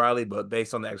words, Riley. But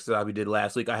based on the exercise we did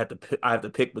last week, I have to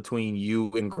pick between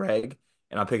you and Greg,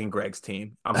 and I'm picking Greg's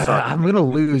team. I'm sorry. I'm gonna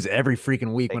lose every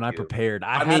freaking week when thank I you. prepared.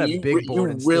 I I had mean, a big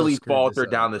board and you still really screwed this faltered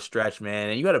up. down the stretch, man,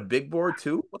 and you had a big board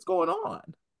too. What's going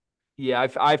on? Yeah,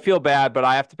 I feel bad, but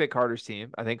I have to pick Carter's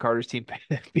team. I think Carter's team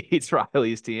beats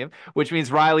Riley's team, which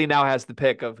means Riley now has the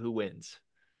pick of who wins.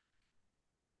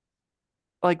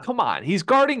 Like, come on, he's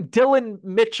guarding Dylan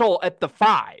Mitchell at the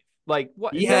five. Like,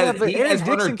 what? Yeah, but He Eric has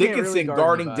Hunter Dixon can't really Dickinson guard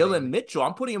guarding Dylan anybody. Mitchell.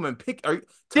 I'm putting him in pick. Are you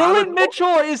Tyler Dylan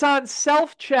Mitchell is on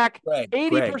self check Greg,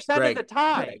 Greg, 80% of Greg, the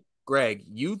time. Greg,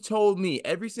 you told me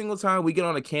every single time we get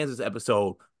on a Kansas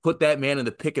episode, put that man in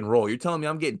the pick and roll. You're telling me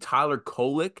I'm getting Tyler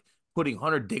Kolek, putting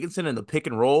Hunter Dickinson in the pick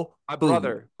and roll? My Food.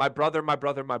 brother, my brother, my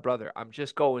brother, my brother. I'm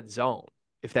just going zone.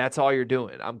 If that's all you're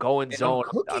doing, I'm going zone.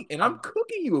 I'm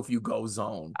cooking you if you go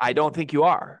zone. I don't think you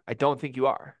are. I don't think you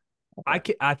are.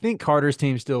 Okay. I think Carter's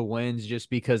team still wins just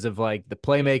because of like the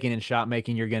playmaking and shot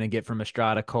making you're going to get from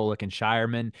Estrada, Kolick, and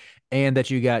Shireman, and that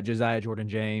you got Josiah Jordan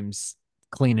James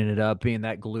cleaning it up, being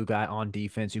that glue guy on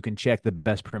defense. You can check the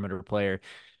best perimeter player.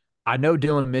 I know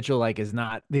Dylan Mitchell like is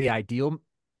not the ideal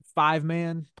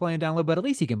 5-man playing down low, but at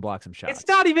least he can block some shots. It's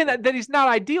not even that he's not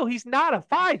ideal. He's not a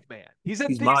five man. He's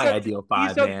my ideal he's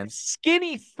five a man.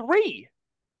 skinny three.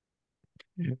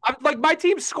 I'm like my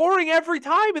team's scoring every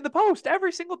time in the post,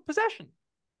 every single possession.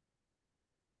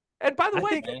 And by the I way,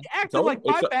 think It's acting over. like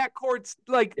my backcourt's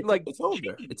like It's over.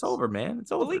 cheese. It's over, man.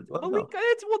 It's over. Malik, Let him Malik,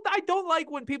 know. I don't like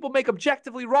when people make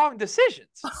objectively wrong decisions,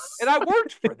 and I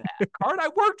worked for that. Card, I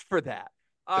worked for that.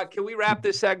 Can we wrap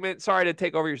this segment? Sorry to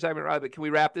take over your segment, Ryan, but can we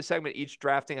wrap this segment each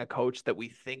drafting a coach that we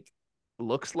think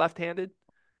looks left-handed.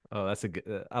 Oh, that's a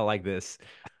good. I like this.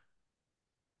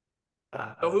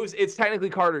 So it's technically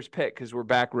Carter's pick because we're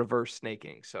back reverse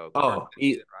snaking. So Carter Oh,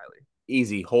 and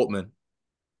easy. Holtman.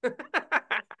 Riley.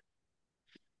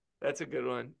 That's a good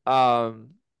one.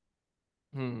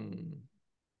 Hmm.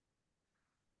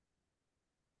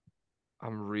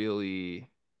 I'm really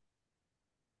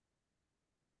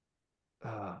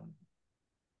um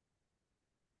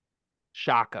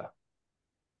Shaka.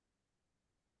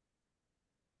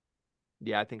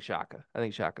 Yeah, I think Shaka. I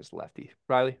think Shaka's lefty.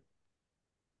 Riley?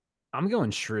 I'm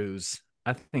going Shrews.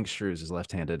 I think Shrews is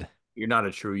left-handed. You're not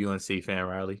a true UNC fan,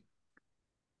 Riley.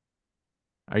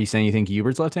 Are you saying you think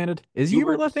Hubert's left-handed? Is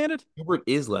Hubert Hubert left-handed? Hubert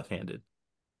is left-handed.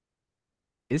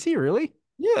 Is he really?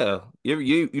 Yeah.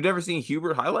 You never seen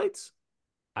Hubert highlights?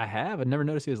 I have. I never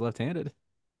noticed he was left-handed.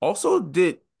 Also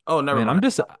did oh, never Man, I'm mind.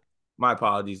 just. My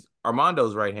apologies.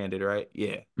 Armando's right-handed, right?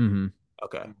 Yeah. Mhm.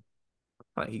 Okay.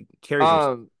 He carries himself.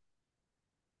 Um,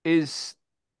 is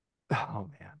oh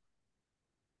man.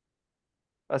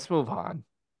 Let's move on.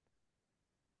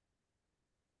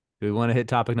 Do we want to hit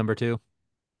topic number two?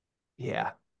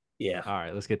 Yeah. Yeah. All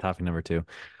right, let's get topic number two.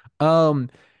 Um,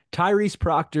 Tyrese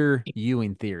Proctor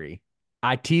Ewing theory.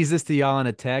 I teased this to y'all in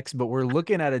a text, but we're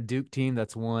looking at a Duke team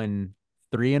that's won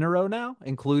three in a row now,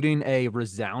 including a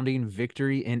resounding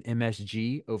victory in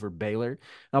MSG over Baylor.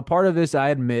 Now, part of this, I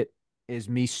admit, is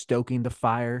me stoking the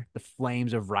fire, the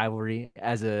flames of rivalry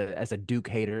as a Duke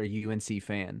hater, a UNC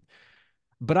fan.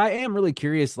 But I am really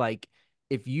curious, like,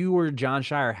 if you were John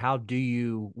Shire, how do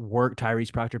you work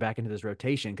Tyrese Proctor back into this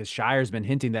rotation? Because Shire's been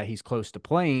hinting that he's close to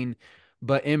playing,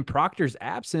 but in Proctor's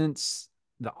absence,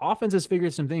 the offense has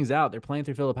figured some things out. They're playing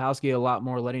through Filipowski a lot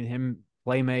more, letting him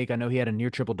play make. I know he had a near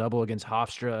triple double against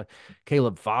Hofstra.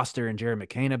 Caleb Foster and Jared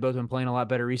McCain have both been playing a lot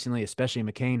better recently, especially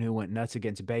McCain, who went nuts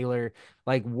against Baylor.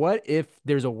 Like, what if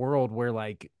there's a world where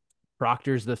like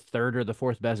Proctor's the third or the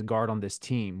fourth best guard on this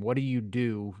team? What do you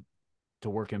do to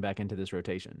work him back into this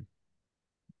rotation?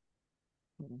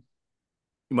 You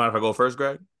mind if I go first,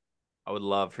 Greg? I would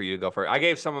love for you to go first. I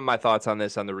gave some of my thoughts on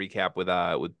this on the recap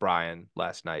with Brian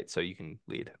last night, so you can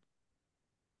lead.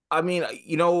 I mean,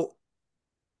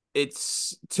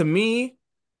 it's to me,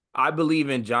 I believe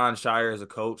in John Shire as a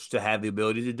coach to have the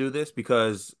ability to do this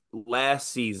because last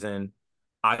season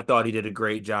I thought he did a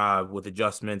great job with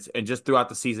adjustments and just throughout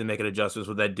the season making adjustments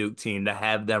with that Duke team to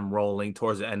have them rolling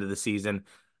towards the end of the season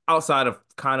outside of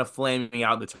kind of flaming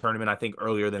out the tournament, I think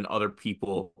earlier than other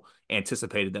people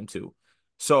anticipated them to.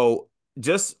 So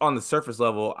just on the surface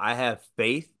level, I have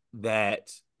faith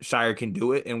that Shire can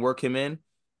do it and work him in.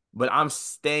 But I'm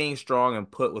staying strong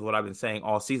and put with what I've been saying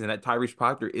all season that Tyrese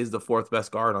Proctor is the fourth best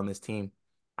guard on this team.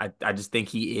 I just think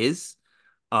he is.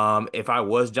 If I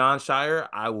was John Shire,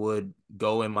 I would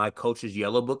go in my coach's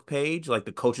yellow book page, like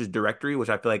the coach's directory, which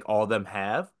I feel like all of them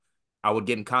have. I would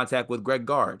get in contact with Greg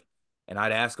Gard and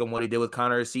I'd ask him what he did with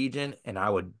Connor Essegian, and I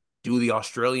would do the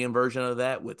Australian version of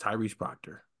that with Tyrese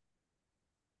Proctor.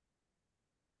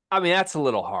 I mean, that's a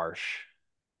little harsh.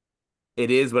 It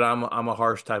is, but I'm a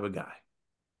harsh type of guy.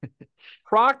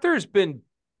 Proctor's been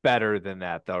better than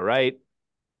that, though, right?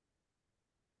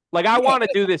 Like, I want to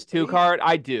do this too, Card.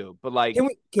 I do, but like, Can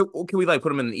we like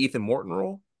put him in the Ethan Morton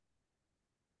role?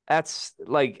 that's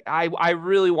like, I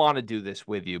really want to do this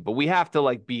with you, but we have to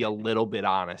like be a little bit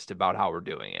honest about how we're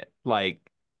doing it. Like,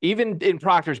 even in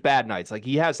Proctor's bad nights, like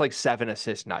he has like 7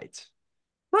 assist nights.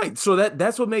 Right. So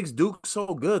that's what makes Duke so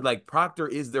good. Like Proctor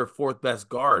is their fourth best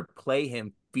guard. Play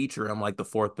him, feature him like the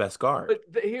fourth best guard.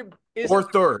 But here is Or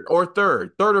third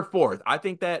or fourth. I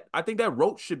think that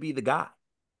Roach should be the guy.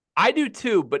 I do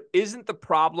too, but isn't the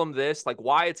problem this? Like,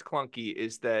 why it's clunky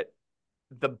is that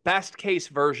the best case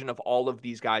version of all of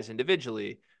these guys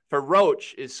individually for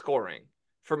Roach is scoring,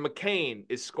 for McCain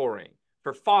is scoring,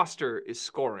 for Foster is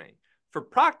scoring. For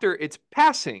Proctor, it's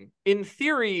passing. In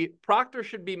theory, Proctor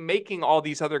should be making all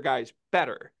these other guys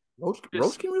better. Roach can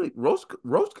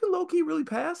low key really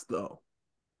pass though.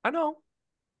 I know.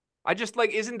 I just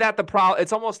like, isn't that the problem?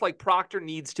 It's almost like Proctor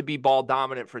needs to be ball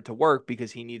dominant for it to work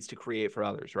because he needs to create for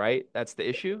others, right? That's the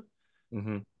issue.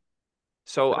 Mm-hmm.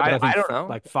 So But I I think don't know.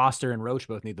 like Foster and Roach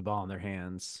both need the ball in their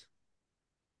hands.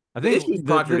 I The think issue is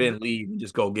Proctor didn't leave and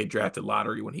just go get drafted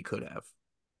lottery when he could have.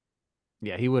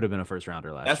 yeah, he would have been a first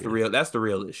rounder last year. That's the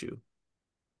real issue.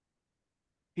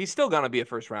 He's still gonna be a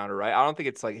first rounder, right? I don't think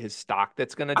it's like his stock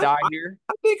that's gonna die here.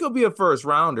 I think he'll be a first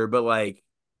rounder, but like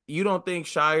you don't think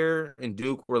Shire and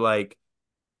Duke were like,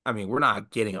 I mean, we're not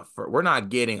getting a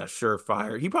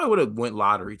surefire. He probably would have went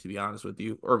lottery to be honest with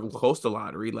you, or close to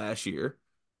lottery last year.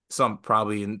 Some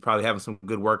probably having some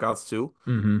good workouts too,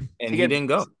 Mm-hmm. and he didn't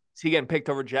go. Is he getting picked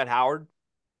over Jet Howard?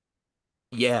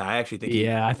 Yeah, I actually think he.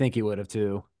 Yeah, I think he would have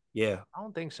too. Yeah, I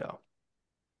don't think so.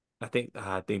 I think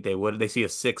they would. They see a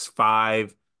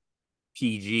 6'5"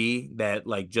 PG that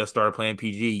like just started playing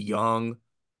PG, young,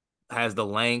 has the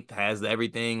length, has the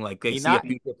everything. Like they He see a not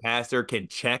future passer can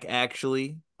check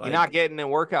actually. he not Like getting in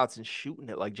workouts and shooting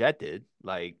it like Jet did.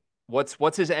 Like, what's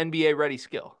his NBA ready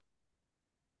skill?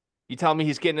 You tell me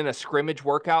he's getting in a scrimmage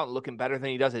workout and looking better than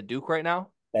he does at Duke right now?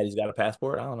 that he's got a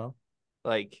passport. I don't know.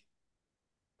 Like,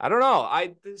 I don't know.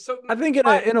 I think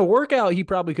in a workout he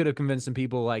probably could have convinced some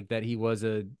people like that he was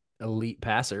a elite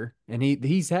passer, and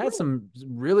he's had some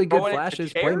really good throwing it to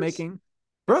flashes, chairs. playmaking.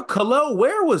 Bro, Khalil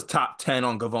Ware was top 10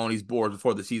 on Gavoni's board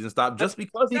before the season stopped That's just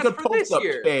because he that's could for post this up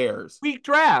year. chairs. Weak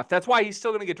draft. That's why he's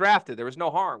still going to get drafted. There was no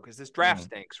harm because this draft Mm.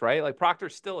 stinks, right? Like Proctor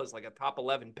still is like a top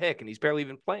 11 pick, and he's barely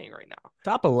even playing right now.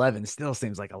 Top 11 still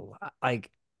seems like a lot.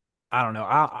 Like I don't know.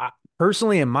 I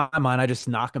personally, in my mind, I just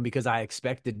knock him because I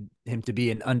expected him to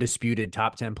be an undisputed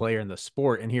top 10 player in the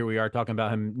sport, and here we are talking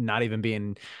about him not even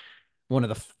being one of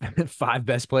the five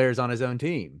best players on his own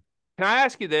team. Can I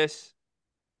ask you this?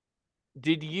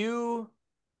 Did you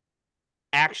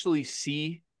actually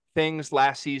see things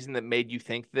last season that made you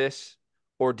think this?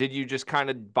 Or did you just kind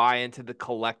of buy into the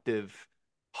collective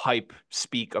hype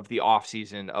speak of the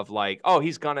offseason of like, oh,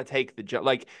 he's going to take the job?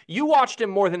 Like, you watched him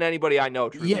more than anybody I know,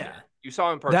 truly. Yeah, You saw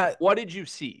him in person. that What did you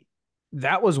see?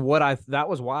 that was why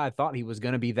I thought he was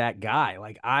going to be that guy.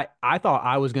 Like I thought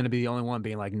I was going to be the only one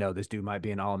being like, no, this dude might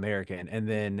be an All-American. And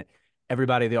then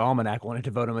everybody at the Almanac wanted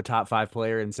to vote him a top 5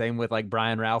 player, and same with like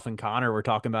Brian Ralph and Connor were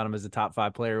talking about him as a top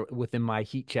 5 player within my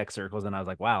heat check circles, and I was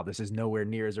like, wow, this is nowhere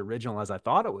near as original as I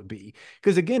thought it would be.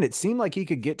 Because again, it seemed like he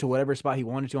could get to whatever spot he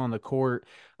wanted to on the court.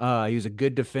 He was a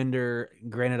good defender.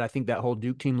 Granted, I think that whole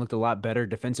Duke team looked a lot better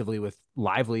defensively with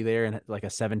Lively there and like a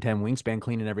 7'10" wingspan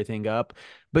cleaning everything up.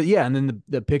 But yeah, and then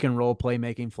the pick and roll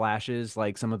playmaking flashes,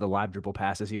 like some of the live dribble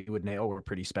passes he would nail were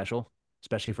pretty special,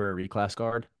 especially for a reclass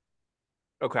guard.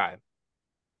 Okay.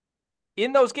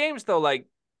 In those games, though, like,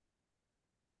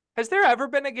 has there ever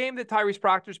been a game that Tyrese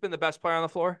Proctor's been the best player on the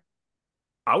floor?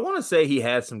 I want to say he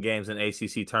had some games in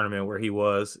ACC tournament where he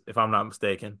was, if I'm not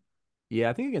mistaken. Yeah,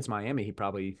 I think against Miami, he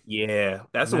probably Yeah,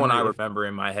 that's the one I remember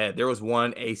in my head. There was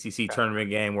one ACC tournament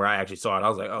game where I actually saw it. I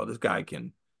was like, oh, this guy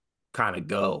can kind of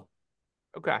go.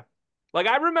 Okay. Like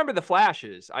I remember the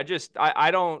flashes. I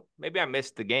don't maybe I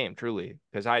missed the game truly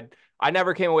because I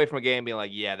never came away from a game being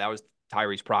like, yeah, that was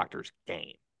Tyrese Proctor's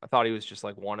game. I thought he was just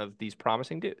like one of these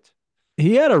promising dudes.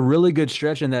 He had a really good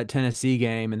stretch in that Tennessee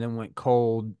game and then went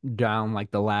cold down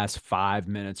like the last 5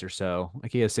 minutes or so.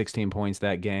 Like he had 16 points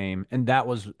that game. And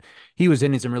he was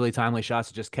hitting some really timely shots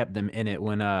that just kept them in it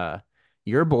when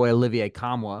your boy Olivier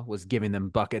Kamwa was giving them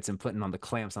buckets and putting on the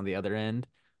clamps on the other end.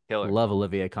 Killer. Love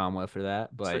Olivier Kamwa for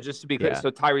that. But so just to be clear, so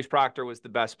Tyrese Proctor was the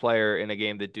best player in a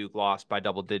game that Duke lost by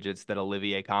double digits that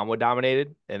Olivier Kamwa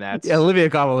dominated. And that's Olivier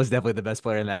Kamwa was definitely the best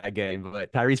player in that game.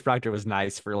 But Tyrese Proctor was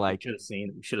nice for like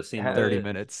We should have seen 30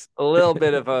 minutes. a little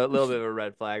bit of a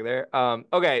red flag there.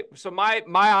 Okay. So my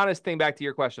honest thing back to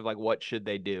your question of like, what should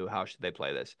they do? How should they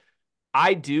play this?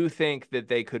 I do think that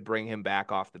they could bring him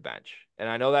back off the bench. And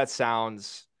I know that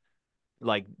sounds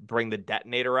like bring the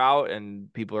detonator out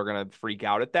and people are going to freak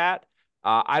out at that.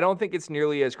 I don't think it's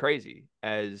nearly as crazy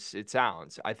as it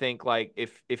sounds. I think like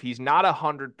if he's not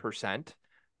 100%,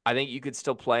 I think you could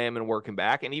still play him and work him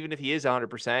back. And even if he is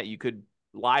 100%, you could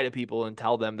lie to people and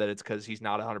tell them that it's because he's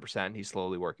not 100% and he's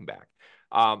slowly working back.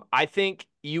 I think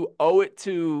you owe it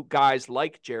to guys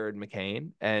like Jared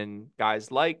McCain and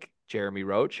guys like Jeremy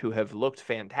Roach, who have looked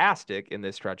fantastic in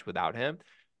this stretch without him,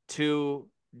 to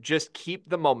just keep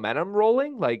the momentum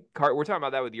rolling. Like we're talking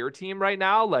about that with your team right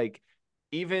now. Like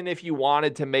even if you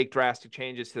wanted to make drastic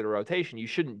changes to the rotation, you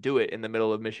shouldn't do it in the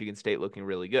middle of Michigan State looking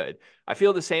really good. I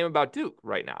feel the same about Duke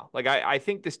right now. Like I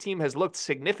think this team has looked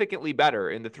significantly better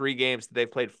in the 3 games that they've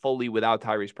played fully without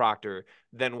Tyrese Proctor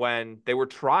than when they were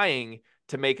trying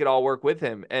to make it all work with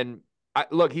him. And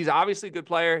look, he's obviously a good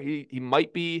player. He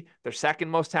might be their second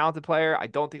most talented player. I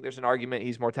don't think there's an argument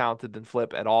he's more talented than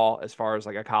Flip at all as far as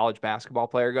like a college basketball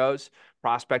player goes.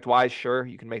 Prospect wise, sure,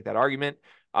 you can make that argument.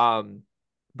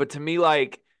 But to me,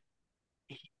 like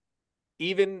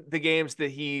even the games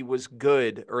that he was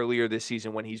good earlier this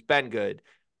season when he's been good,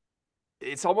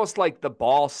 it's almost like the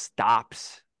ball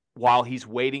stops while he's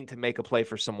waiting to make a play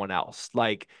for someone else.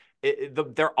 Like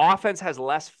their offense has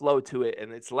less flow to it,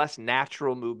 and it's less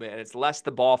natural movement, and it's less the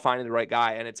ball finding the right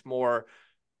guy, and it's more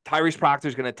Tyrese Proctor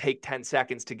is going to take 10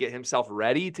 seconds to get himself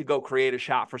ready to go create a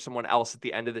shot for someone else at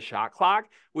the end of the shot clock,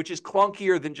 which is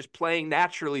clunkier than just playing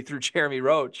naturally through Jeremy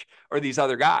Roach or these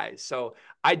other guys. So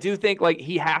I do think like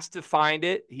he has to find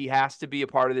it. He has to be a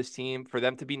part of this team for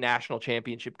them to be national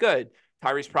championship good.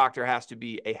 Tyrese Proctor has to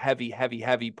be a heavy, heavy,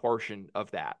 heavy portion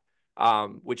of that.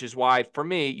 Which is why, for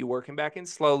me, you work him back in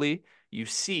slowly. You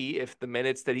see if the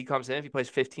minutes that he comes in, if he plays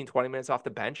 15, 20 minutes off the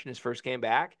bench in his first game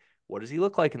back, what does he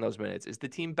look like in those minutes? Is the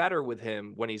team better with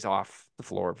him when he's off the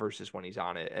floor versus when he's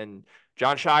on it? And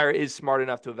John Shire is smart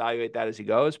enough to evaluate that as he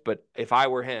goes. But if I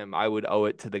were him, I would owe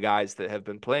it to the guys that have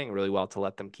been playing really well to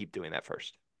let them keep doing that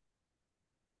first.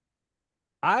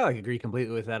 I like agree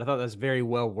completely with that. I thought that's very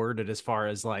well worded as far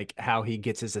as like how he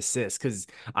gets his assists. Cause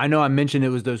I know I mentioned it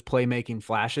was those playmaking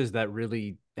flashes that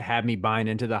really had me buying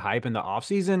into the hype in the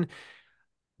offseason.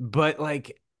 But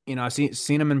like, I've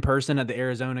seen him in person at the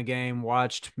Arizona game,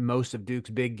 watched most of Duke's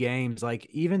big games. Like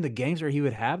even the games where he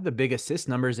would have the big assist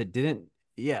numbers, it didn't,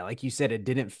 yeah, like you said, it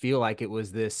didn't feel like it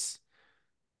was this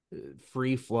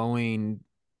free flowing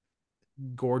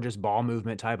gorgeous ball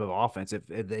movement type of offense. If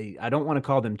they, I don't want to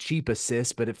call them cheap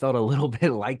assists, but it felt a little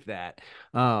bit like that.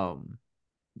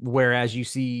 Whereas you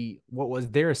see what was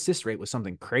their assist rate was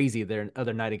something crazy the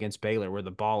other night against Baylor, where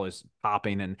the ball is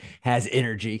popping and has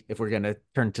energy. If we're gonna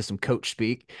turn to some coach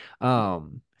speak, that's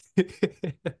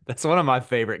one of my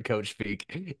favorite coach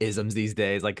speak isms these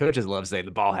days. Like coaches love saying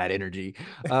the ball had energy.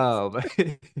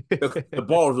 The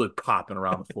ball was really popping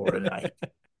around the floor tonight.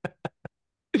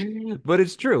 But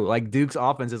it's true. Like Duke's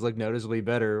offenses look noticeably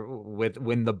better with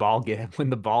when the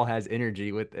ball has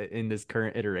energy with in this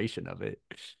current iteration of it.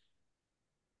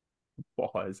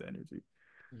 Ball has energy.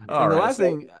 And All the right. last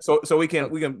thing, So we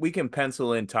can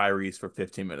pencil in Tyrese for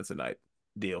 15 minutes a night.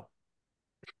 Deal.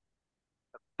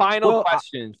 Final well,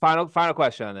 question. Final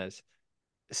question on this.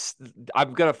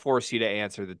 I'm gonna force you to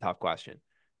answer the tough question.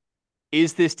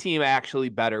 Is this team actually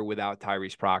better without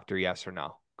Tyrese Proctor? Yes or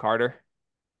no, Carter?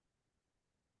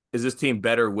 Is this team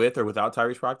better with or without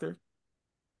Tyrese Proctor?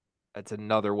 That's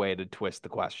another way to twist the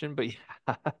question, but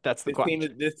yeah, that's the This team is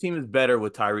question. this team is better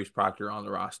with Tyrese Proctor on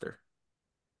the roster.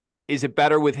 Is it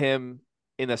better with him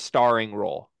in a starring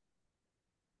role?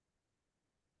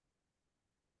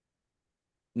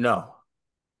 No.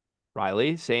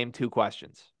 Riley, same two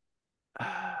questions.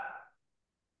 I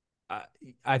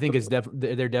think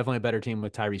they're definitely a better team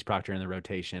with Tyrese Proctor in the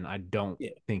rotation. I don't Yeah.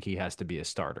 think he has to be a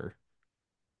starter.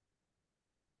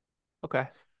 Okay.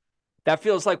 That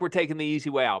feels like we're taking the easy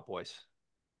way out, boys.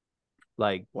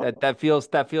 Like What? that feels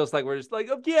like we're just like,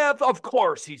 oh, yeah, of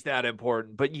course he's that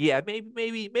important. But yeah,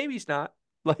 maybe he's not.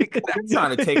 Like I'm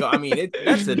trying to take. I mean,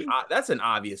 that's an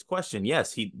obvious question.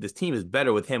 Yes, this team is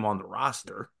better with him on the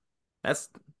roster. That's.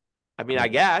 I mean, I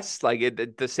guess like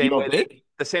the You same way don't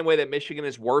that think? Michigan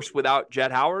is worse without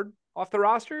Jet Howard off the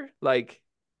roster. Like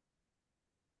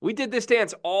we did this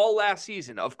dance all last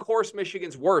season. Of course,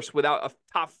 Michigan's worse without a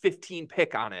top 15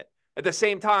 pick on it. At the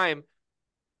same time,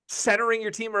 centering your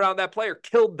team around that player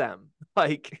killed them.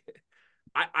 Like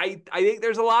I think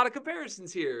there's a lot of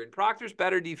comparisons here. And Proctor's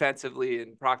better defensively,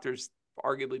 and Proctor's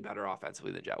arguably better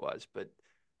offensively than Jet was. But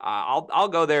I'll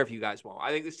go there if you guys won't.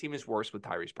 I think this team is worse with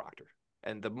Tyrese Proctor.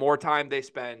 And the more time they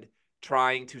spend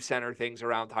trying to center things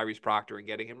around Tyrese Proctor and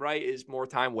getting him right is more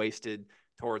time wasted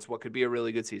towards what could be a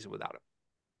really good season without him.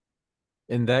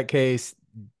 In that case,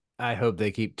 I hope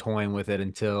they keep toying with it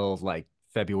until like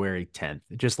February 10th.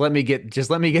 Just let me get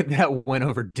that win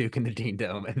over Duke in the Dean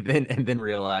Dome, and then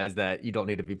realize that you don't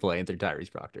need to be playing through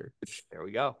Tyrese Proctor. There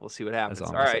we go. We'll see what happens. That's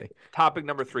All all I'm gonna right. say. Topic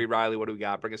number 3, Riley. What do we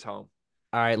got? Bring us home.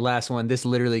 All right, last one. This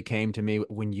literally came to me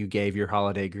when you gave your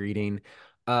holiday greeting.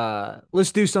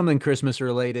 Let's do something Christmas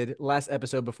related. Last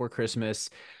episode before Christmas,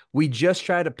 we just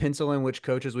tried to pencil in which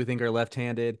coaches we think are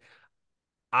left-handed.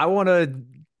 I want to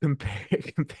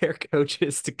compare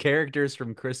coaches to characters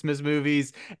from Christmas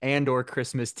movies and or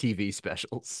Christmas TV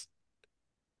specials.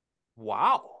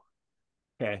 Wow.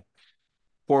 Okay.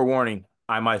 Forewarning,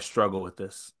 I might struggle with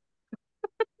this.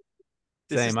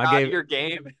 This is Same. not your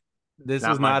game. This Not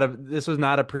was my-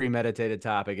 not a premeditated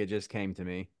topic. It just came to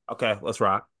me. Okay, let's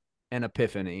rock. An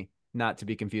epiphany, not to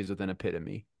be confused with an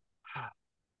epitome.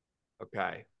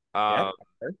 Okay. Yeah.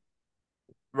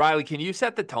 Riley, can you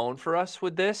set the tone for us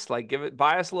with this? Like,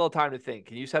 buy us a little time to think.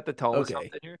 Can you set the tone with Okay.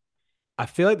 something here? I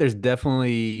feel like there's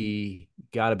definitely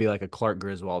got to be like a Clark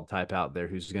Griswold type out there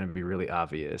who's going to be really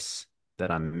obvious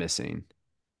that I'm missing.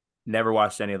 Never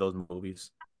watched any of those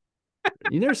movies.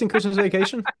 You never seen Christmas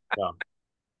Vacation? No.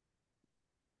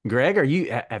 Greg,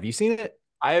 have you seen it?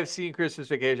 I have seen Christmas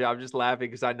Vacation. I'm just laughing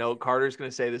because I know Carter's going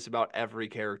to say this about every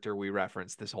character we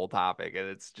reference this whole topic, and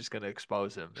it's just going to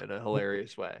expose him in a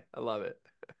hilarious way. I love it.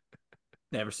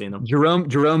 Never seen them.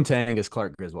 Jerome Tang is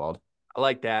Clark Griswold. I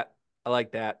like that. I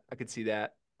could see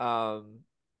that.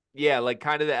 Yeah, like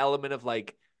kind of the element of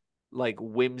like like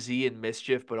whimsy and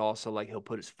mischief, but also like he'll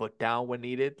put his foot down when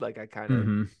needed. Like I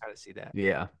Hmm. kind of see that.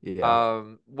 Yeah, yeah.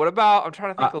 What about I'm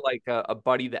trying to think Uh, of like a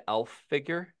Buddy the Elf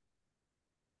figure.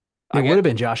 it I would guess have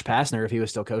been Josh Pastner if he was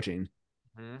still coaching.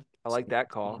 I like that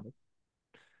call.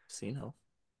 Seen Elf.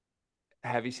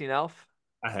 Have you seen Elf?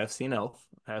 I have seen Elf.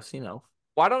 I have seen Elf.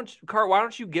 Why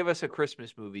don't you give us a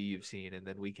Christmas movie you've seen and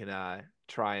then we can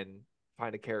try and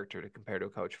find a character to compare to a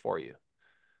coach for you.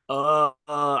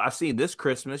 I've seen this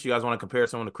Christmas. You guys want to compare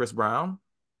someone to Chris Brown?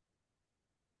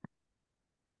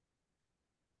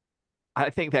 I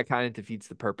think that kind of defeats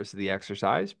the purpose of the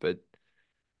exercise, but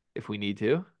if we need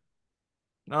to.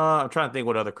 I'm trying to think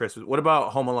what other Christmas. What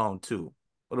about Home Alone 2?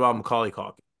 What about Macaulay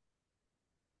Culkin?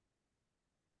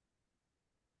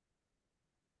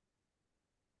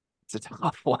 It's a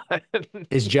tough one.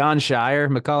 Is John Shire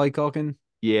Macaulay Culkin I,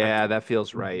 Yeah, that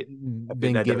feels right. I feel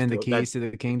been that does given the feel that keys to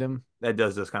the kingdom? that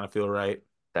does just kind of feel right.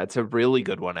 That's a really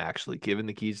good one, actually. Given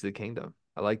the keys to the kingdom.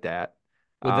 I like that.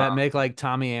 Would Uh, that make like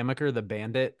Tommy Amaker the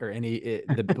bandit or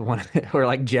the one or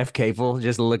like Jeff Capel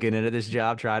just looking into this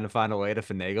job trying to find a way to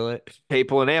finagle it?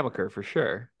 Papal and Amaker for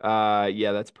sure.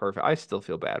 Yeah, that's perfect. I still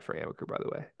feel bad for Amaker, by the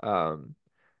way.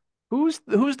 Who's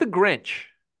the Grinch?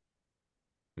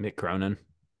 Mick Cronin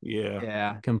Yeah.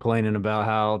 Yeah. complaining about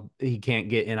how he can't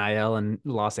get NIL in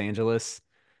Los Angeles.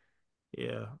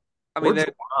 Yeah. I Or mean,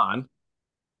 Juwan.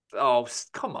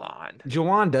 come on.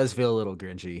 Jawan does feel a little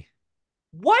grinchy.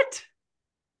 What?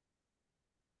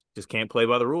 Just can't play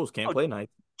by the rules. Can't Oh, play nice.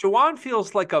 Jawan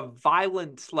feels like a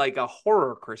violent, like a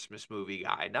horror Christmas movie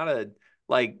guy, not a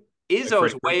like Like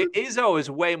Freddy Krueger. Izzo is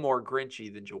way more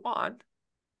Grinchy than Jawan.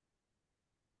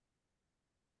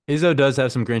 Izzo does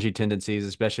have some grinchy tendencies,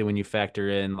 especially when you factor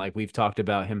in, like we've talked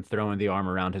about him throwing the arm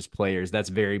around his players. That's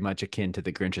very much akin to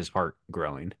the Grinch's heart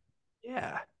growing.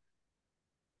 Yeah.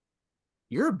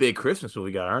 You're a big Christmas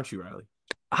movie guy, aren't you, Riley?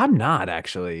 I'm not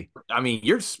actually. I mean,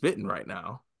 you're spitting right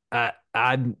now. I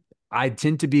I I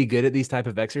tend to be good at these type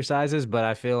of exercises, but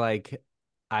I feel like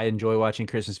I enjoy watching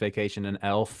Christmas Vacation and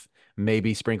Elf,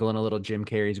 maybe sprinkling a little Jim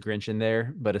Carrey's Grinch in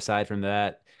there. But aside from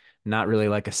that, not really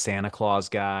like a Santa Claus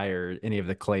guy or any of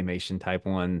the claymation type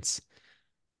ones.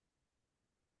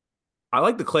 I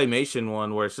like the claymation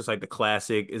one where it's just like the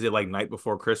classic. Is it like Night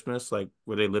Before Christmas? Like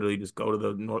where they literally just go to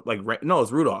the north, like no,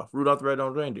 it's Rudolph. Rudolph the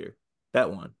Red-Nosed Reindeer.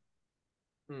 That one.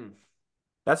 Hmm.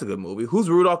 That's a good movie. Who's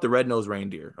Rudolph the Red-Nosed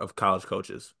Reindeer of college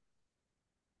coaches?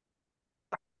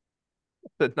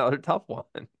 Another tough one.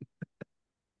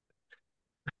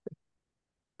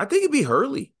 I think it'd be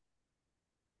Hurley.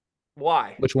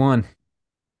 Why? Which one?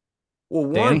 Well,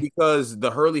 one, Danny? because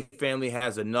the Hurley family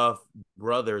has enough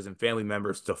brothers and family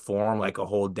members to form like a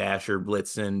whole Dasher,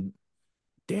 Blitzen,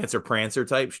 Dancer, Prancer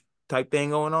type thing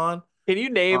going on. Uh, Can you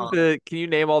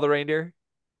name all the reindeer?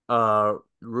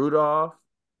 Rudolph,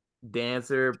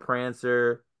 Dancer,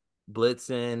 Prancer,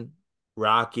 Blitzen,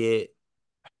 Rocket,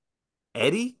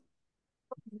 Eddie.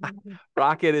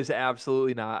 Rocket is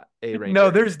absolutely not a No,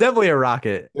 reindeer. there's definitely a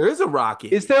rocket. There is a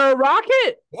Rocket. Is there a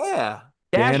rocket? Yeah,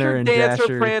 Danner Dasher, and Dancer,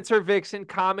 Dasher. Prancer, Vixen,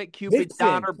 Comet, Cupid, Vixen,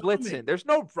 Donner, Blitzen. Comet. There's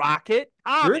no rocket.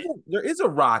 There is Comet. a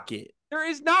Rocket. There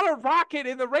is not a rocket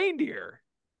in the reindeer.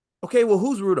 Okay, well,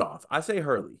 who's Rudolph? I say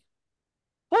Hurley.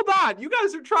 Hold on. You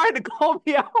guys are trying to call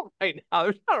me out right now.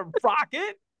 There's not a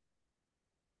rocket.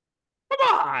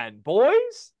 Come on,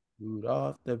 boys.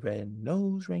 Rudolph the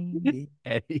Red-Nosed Reindeer.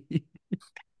 Eddie.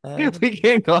 We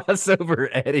can't gloss over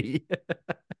Eddie.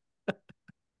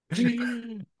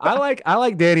 I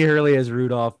like Danny Hurley as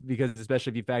Rudolph because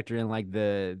especially if you factor in like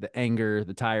the anger,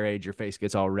 the tirade, your face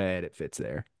gets all red, it fits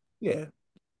there. Yeah.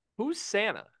 Who's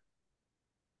Santa?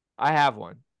 I have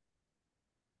one.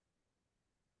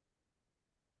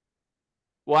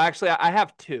 Well, actually, I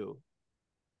have two.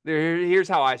 Here's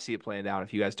how I see it playing out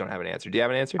if you guys don't have an answer. Do you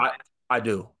have an answer? I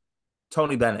do.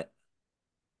 Tony Bennett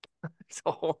It's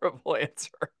a horrible answer.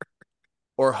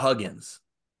 or Huggins.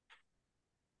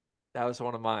 That was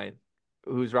one of mine.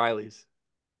 Who's Riley's?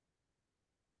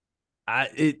 I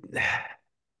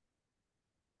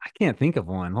can't think of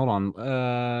one. Hold on.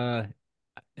 Am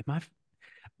I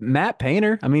Matt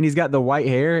Painter? I mean, he's got the white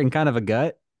hair and kind of a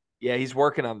gut. Yeah, he's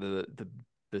working on the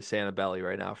Santa belly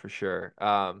right now for sure.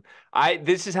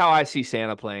 This is how I see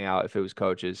Santa playing out if it was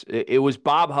coaches. It was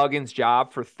Bob Huggins'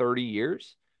 job for 30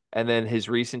 years, and then his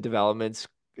recent developments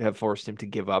have forced him to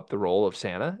give up the role of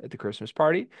Santa at the Christmas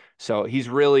party. So he's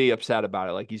really upset about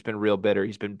it. Like he's been real bitter.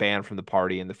 He's been banned from the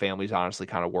party, and the family's honestly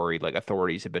kind of worried. Like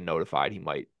authorities have been notified he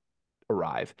might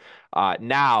arrive.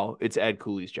 Now it's Ed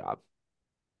Cooley's job.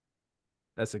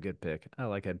 That's a good pick. I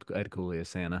like Ed Cooley as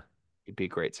Santa. He'd be a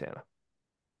great Santa.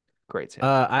 Great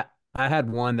Santa. I had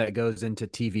one that goes into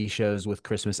TV shows with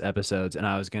Christmas episodes, and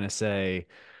I was gonna say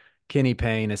Kenny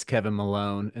Payne is Kevin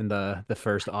Malone in the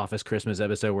first Office Christmas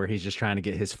episode where he's just trying to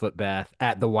get his foot bath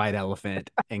at the White Elephant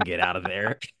and get out of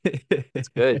there. That's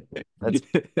good.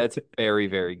 That's very,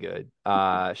 very good.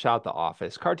 Shout out The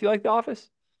Office. Cart, do you like The Office?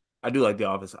 I do like The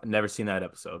Office. I've never seen that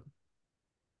episode.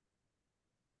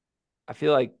 I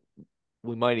feel like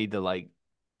we might need to like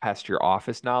test your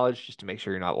Office knowledge just to make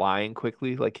sure you're not lying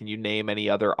quickly. Like, can you name any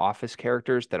other Office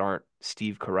characters that aren't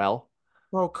Steve Carell?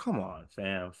 Bro, come on,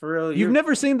 fam. For real, You've you're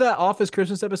never seen that Office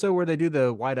Christmas episode where they do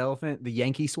the White Elephant, the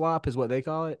Yankee swap is what they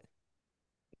call it?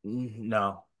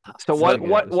 no. So Such a what good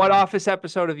what episode. Office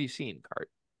episode have you seen, Cart?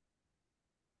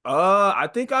 I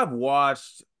think I've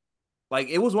watched like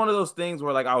it was one of those things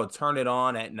where like I would turn it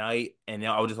on at night and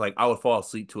I would just like I would fall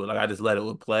asleep to it. Like I just let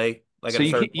it play. Like So at a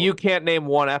certain you point. can't name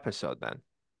one episode then.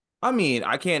 I mean,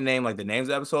 I can't name like the names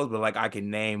of episodes, but like I can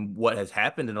name what has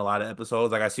happened in a lot of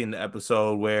episodes. Like I seen the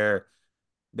episode where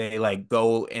they like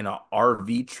go in a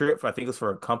RV trip. I think it's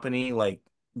for a company like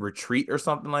retreat or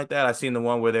something like that. I seen the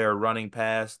one where they're running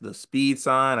past the speed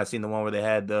sign. I seen the one where they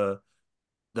had the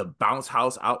bounce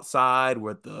house outside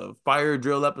with the fire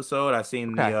drill episode. I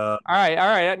seen Okay. All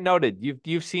right. Noted.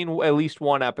 You've seen at least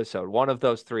one episode. One of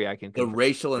those three I can the confirm.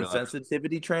 racial Real episode.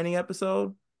 insensitivity training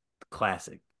episode.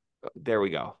 Classic. There we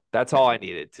go. That's all I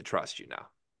needed to trust you now.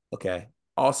 Okay.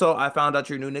 Also, I found out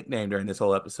your new nickname during this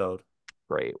whole episode.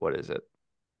 Great. What is it?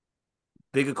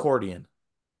 Big accordion.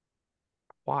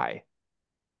 Why?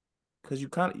 Because you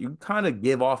kind of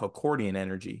give off accordion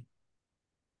energy.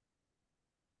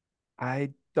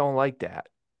 I don't like that.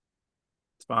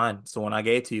 It's fine. It's the one I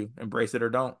gave to you. Embrace it or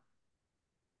don't.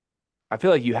 I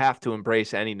feel like you have to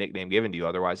embrace any nickname given to you.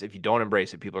 Otherwise, if you don't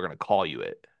embrace it, people are going to call you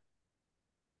it.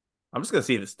 I'm just gonna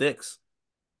see if it sticks.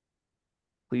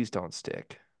 Please don't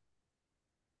stick.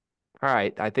 All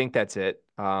right. I think that's it.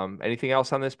 Anything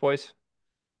else on this, boys?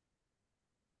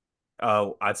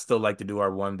 I'd still like to do our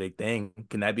one big thing.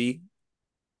 Can that be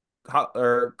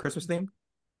or Christmas theme?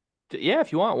 Yeah,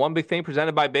 if you want. One big thing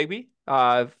presented by Bigby.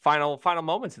 Final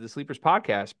moments of the Sleepers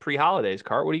podcast pre-holidays.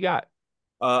 Cart, what do you got?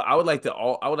 I would like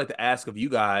to ask of you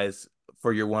guys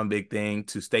for your one big thing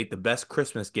to state the best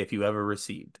Christmas gift you ever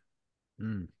received.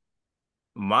 Mm,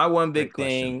 My one great big question.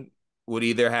 thing would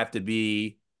either have to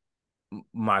be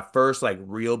my first like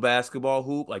real basketball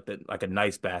hoop, like a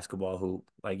nice basketball hoop.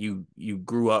 Like you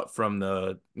grew up from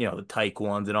the tyke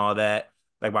ones and all that.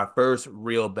 Like my first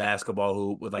real basketball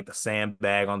hoop with like the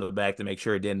sandbag on the back to make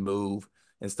sure it didn't move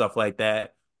and stuff like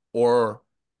that. Or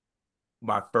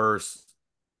my first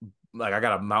like I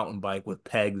got a mountain bike with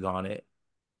pegs on it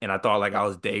and I thought like I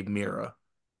was Dave Mira.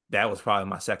 That was probably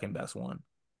my second best one.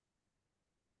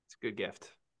 It's a good gift.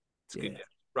 It's a good Yeah. gift.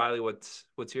 Riley, what's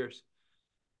yours?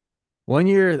 One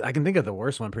year, I can think of the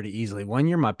worst one pretty easily. One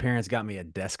year, my parents got me a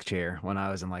desk chair when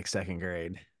I was in like second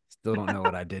grade. Still don't know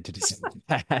what I did to deserve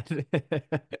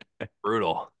that.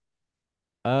 Brutal.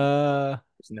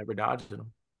 Just never dodged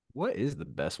them. What is the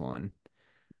best one?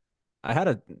 I had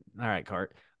a all right,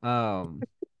 Cart. Um,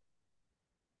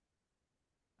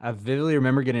 I vividly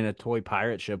remember getting a toy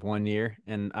pirate ship one year,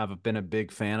 and I've been a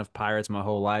big fan of pirates my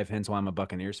whole life, hence why I'm a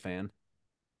Buccaneers fan.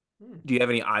 Do you have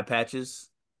any eye patches?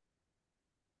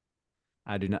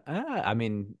 I do not. I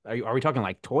mean, are we talking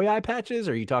like toy eye patches?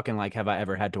 Or are you talking like have I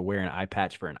ever had to wear an eye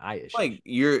patch for an eye issue? Like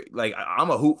you're like I'm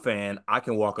a hoop fan. I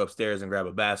can walk upstairs and grab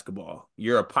a basketball.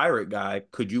 You're a pirate guy.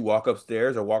 Could you walk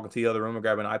upstairs or walk into the other room and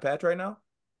grab an eye patch right now?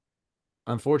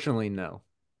 Unfortunately, no.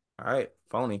 All right,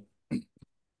 phony.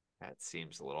 That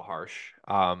seems a little harsh.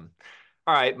 All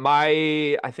right,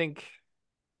 I think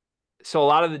so. A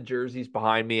lot of the jerseys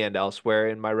behind me and elsewhere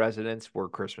in my residence were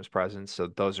Christmas presents, so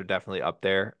those are definitely up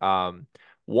there.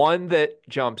 One that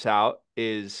jumps out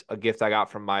is a gift I got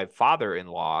from my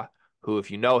father-in-law, who, if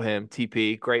you know him,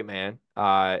 TP, great man,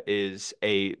 is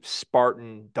a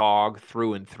Spartan dog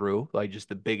through and through, like just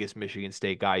the biggest Michigan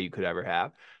State guy you could ever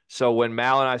have. So when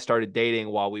Mal and I started dating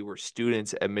while we were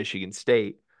students at Michigan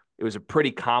State, it was a pretty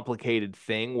complicated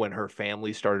thing when her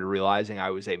family started realizing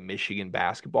I was a Michigan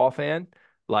basketball fan.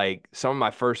 Like some of my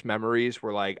first memories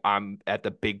were like I'm at the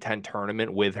Big Ten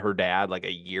tournament with her dad, like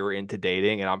a year into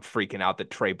dating, and I'm freaking out that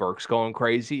Trey Burke's going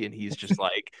crazy, and he's just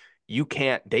like, "You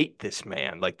can't date this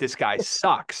man. Like this guy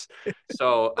sucks."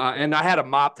 So, and I had a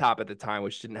mop top at the time,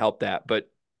 which didn't help that. But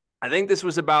I think this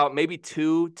was about maybe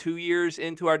two years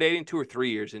into our dating, 2 or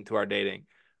 3 years into our dating.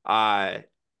 Uh,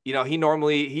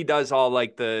 he does all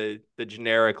like the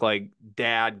generic like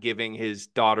dad giving his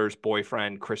daughter's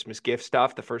boyfriend Christmas gift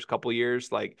stuff the first couple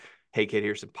years, like, hey kid,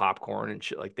 here's some popcorn and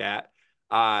shit like that.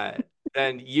 Uh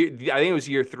then I think it was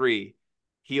year 3.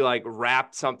 he like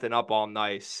wrapped something up all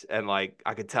nice, and like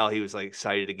I could tell he was like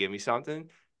excited to give me something.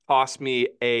 Tossed me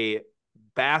a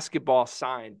basketball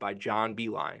signed by John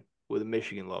Beeline with a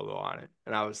Michigan logo on it,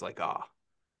 and I was like, oh,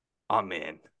 I'm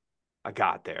in. I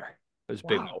got there. It was a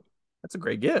big. Wow, that's a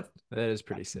great gift. That is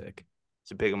pretty sick.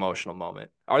 It's a big emotional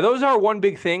moment. Are those our one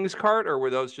big things, Cart, or were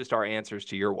those just our answers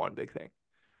to your one big thing?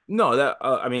 No, that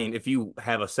I mean, if you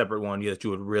have a separate one that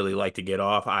you would really like to get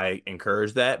off, I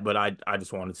encourage that. But I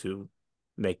just wanted to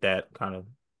make that kind of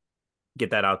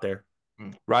get that out there.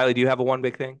 Riley, do you have a one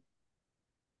big thing?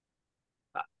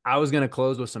 I was gonna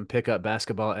close with some pickup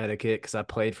basketball etiquette because I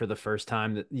played for the first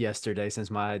time yesterday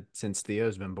since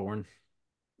Theo's been born.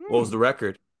 What was the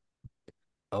record?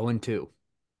 0-2.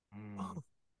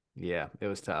 Yeah, it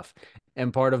was tough.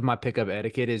 And part of my pickup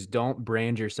etiquette is don't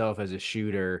brand yourself as a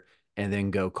shooter and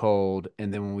then go cold.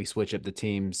 And then when we switch up the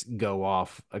teams, go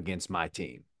off against my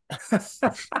team.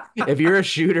 If you're a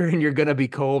shooter and you're gonna be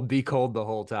cold the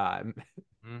whole time.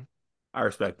 I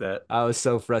respect that. I was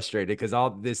so frustrated because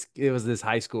it was this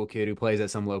high school kid who plays at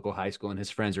some local high school, and his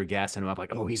friends were gassing him up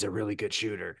like, oh, he's a really good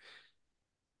shooter.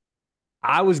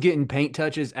 I was getting paint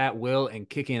touches at will and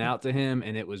kicking out to him,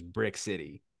 and it was Brick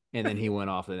City. And then he went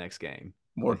off the next game.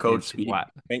 More coach speed,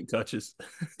 paint touches.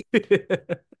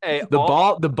 Hey,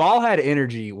 the ball had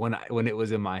energy when it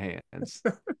was in my hands.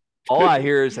 All I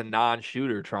hear is a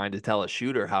non-shooter trying to tell a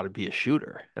shooter how to be a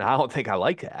shooter, and I don't think I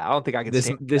like that. I don't think I can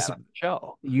say this on the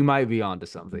show. You might be onto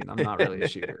something. I'm not really a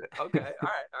shooter. Okay,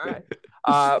 all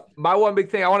right. My one big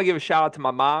thing, I want to give a shout out to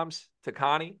my moms, to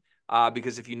Connie,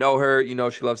 because if you know her, you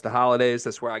know she loves the holidays.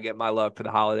 That's where I get my love for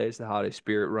the holidays. The holiday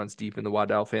spirit runs deep in the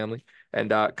Waddell family,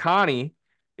 and Connie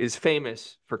is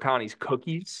famous for Connie's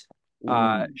cookies.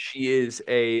 She is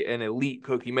an elite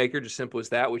cookie maker, just simple as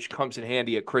that, which comes in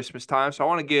handy at Christmas time. So I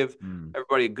want to give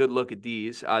everybody a good look at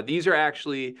these. These are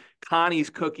actually Connie's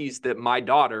cookies that my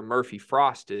daughter, Murphy,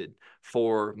 frosted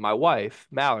for my wife,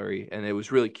 Mallory, and it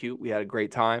was really cute. We had a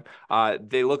great time.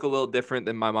 They look a little different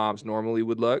than my mom's normally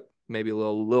would look, maybe a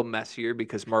little messier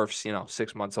because Murph's,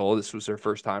 6 months old. This was her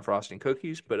first time frosting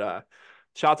cookies, but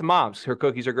shout out to moms. Her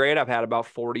cookies are great. I've had about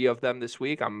 40 of them this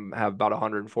week. Have about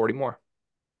 140 more.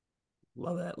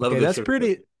 Love that. Okay,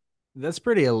 that's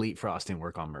pretty elite frosting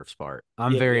work on Murph's part.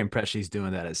 I'm very impressed she's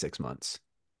doing that at 6 months.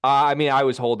 I mean, I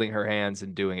was holding her hands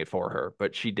and doing it for her,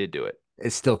 but she did do it.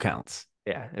 It still counts.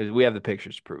 Yeah, we have the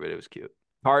pictures to prove it. It was cute.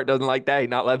 Hart doesn't like that. He's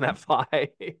not letting that fly.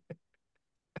 It's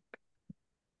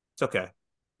okay.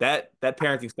 That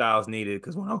parenting style is needed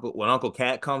because when Uncle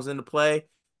Cat comes into play,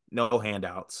 no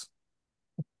handouts.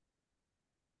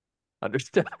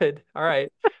 Understood. All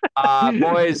right.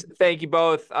 Boys, thank you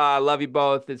both. Love you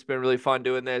both. It's been really fun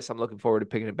doing this. I'm looking forward to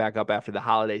picking it back up after the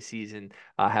holiday season.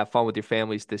 Have fun with your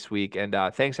families this week. And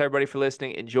thanks, everybody, for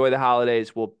listening. Enjoy the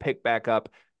holidays. We'll pick back up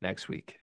next week.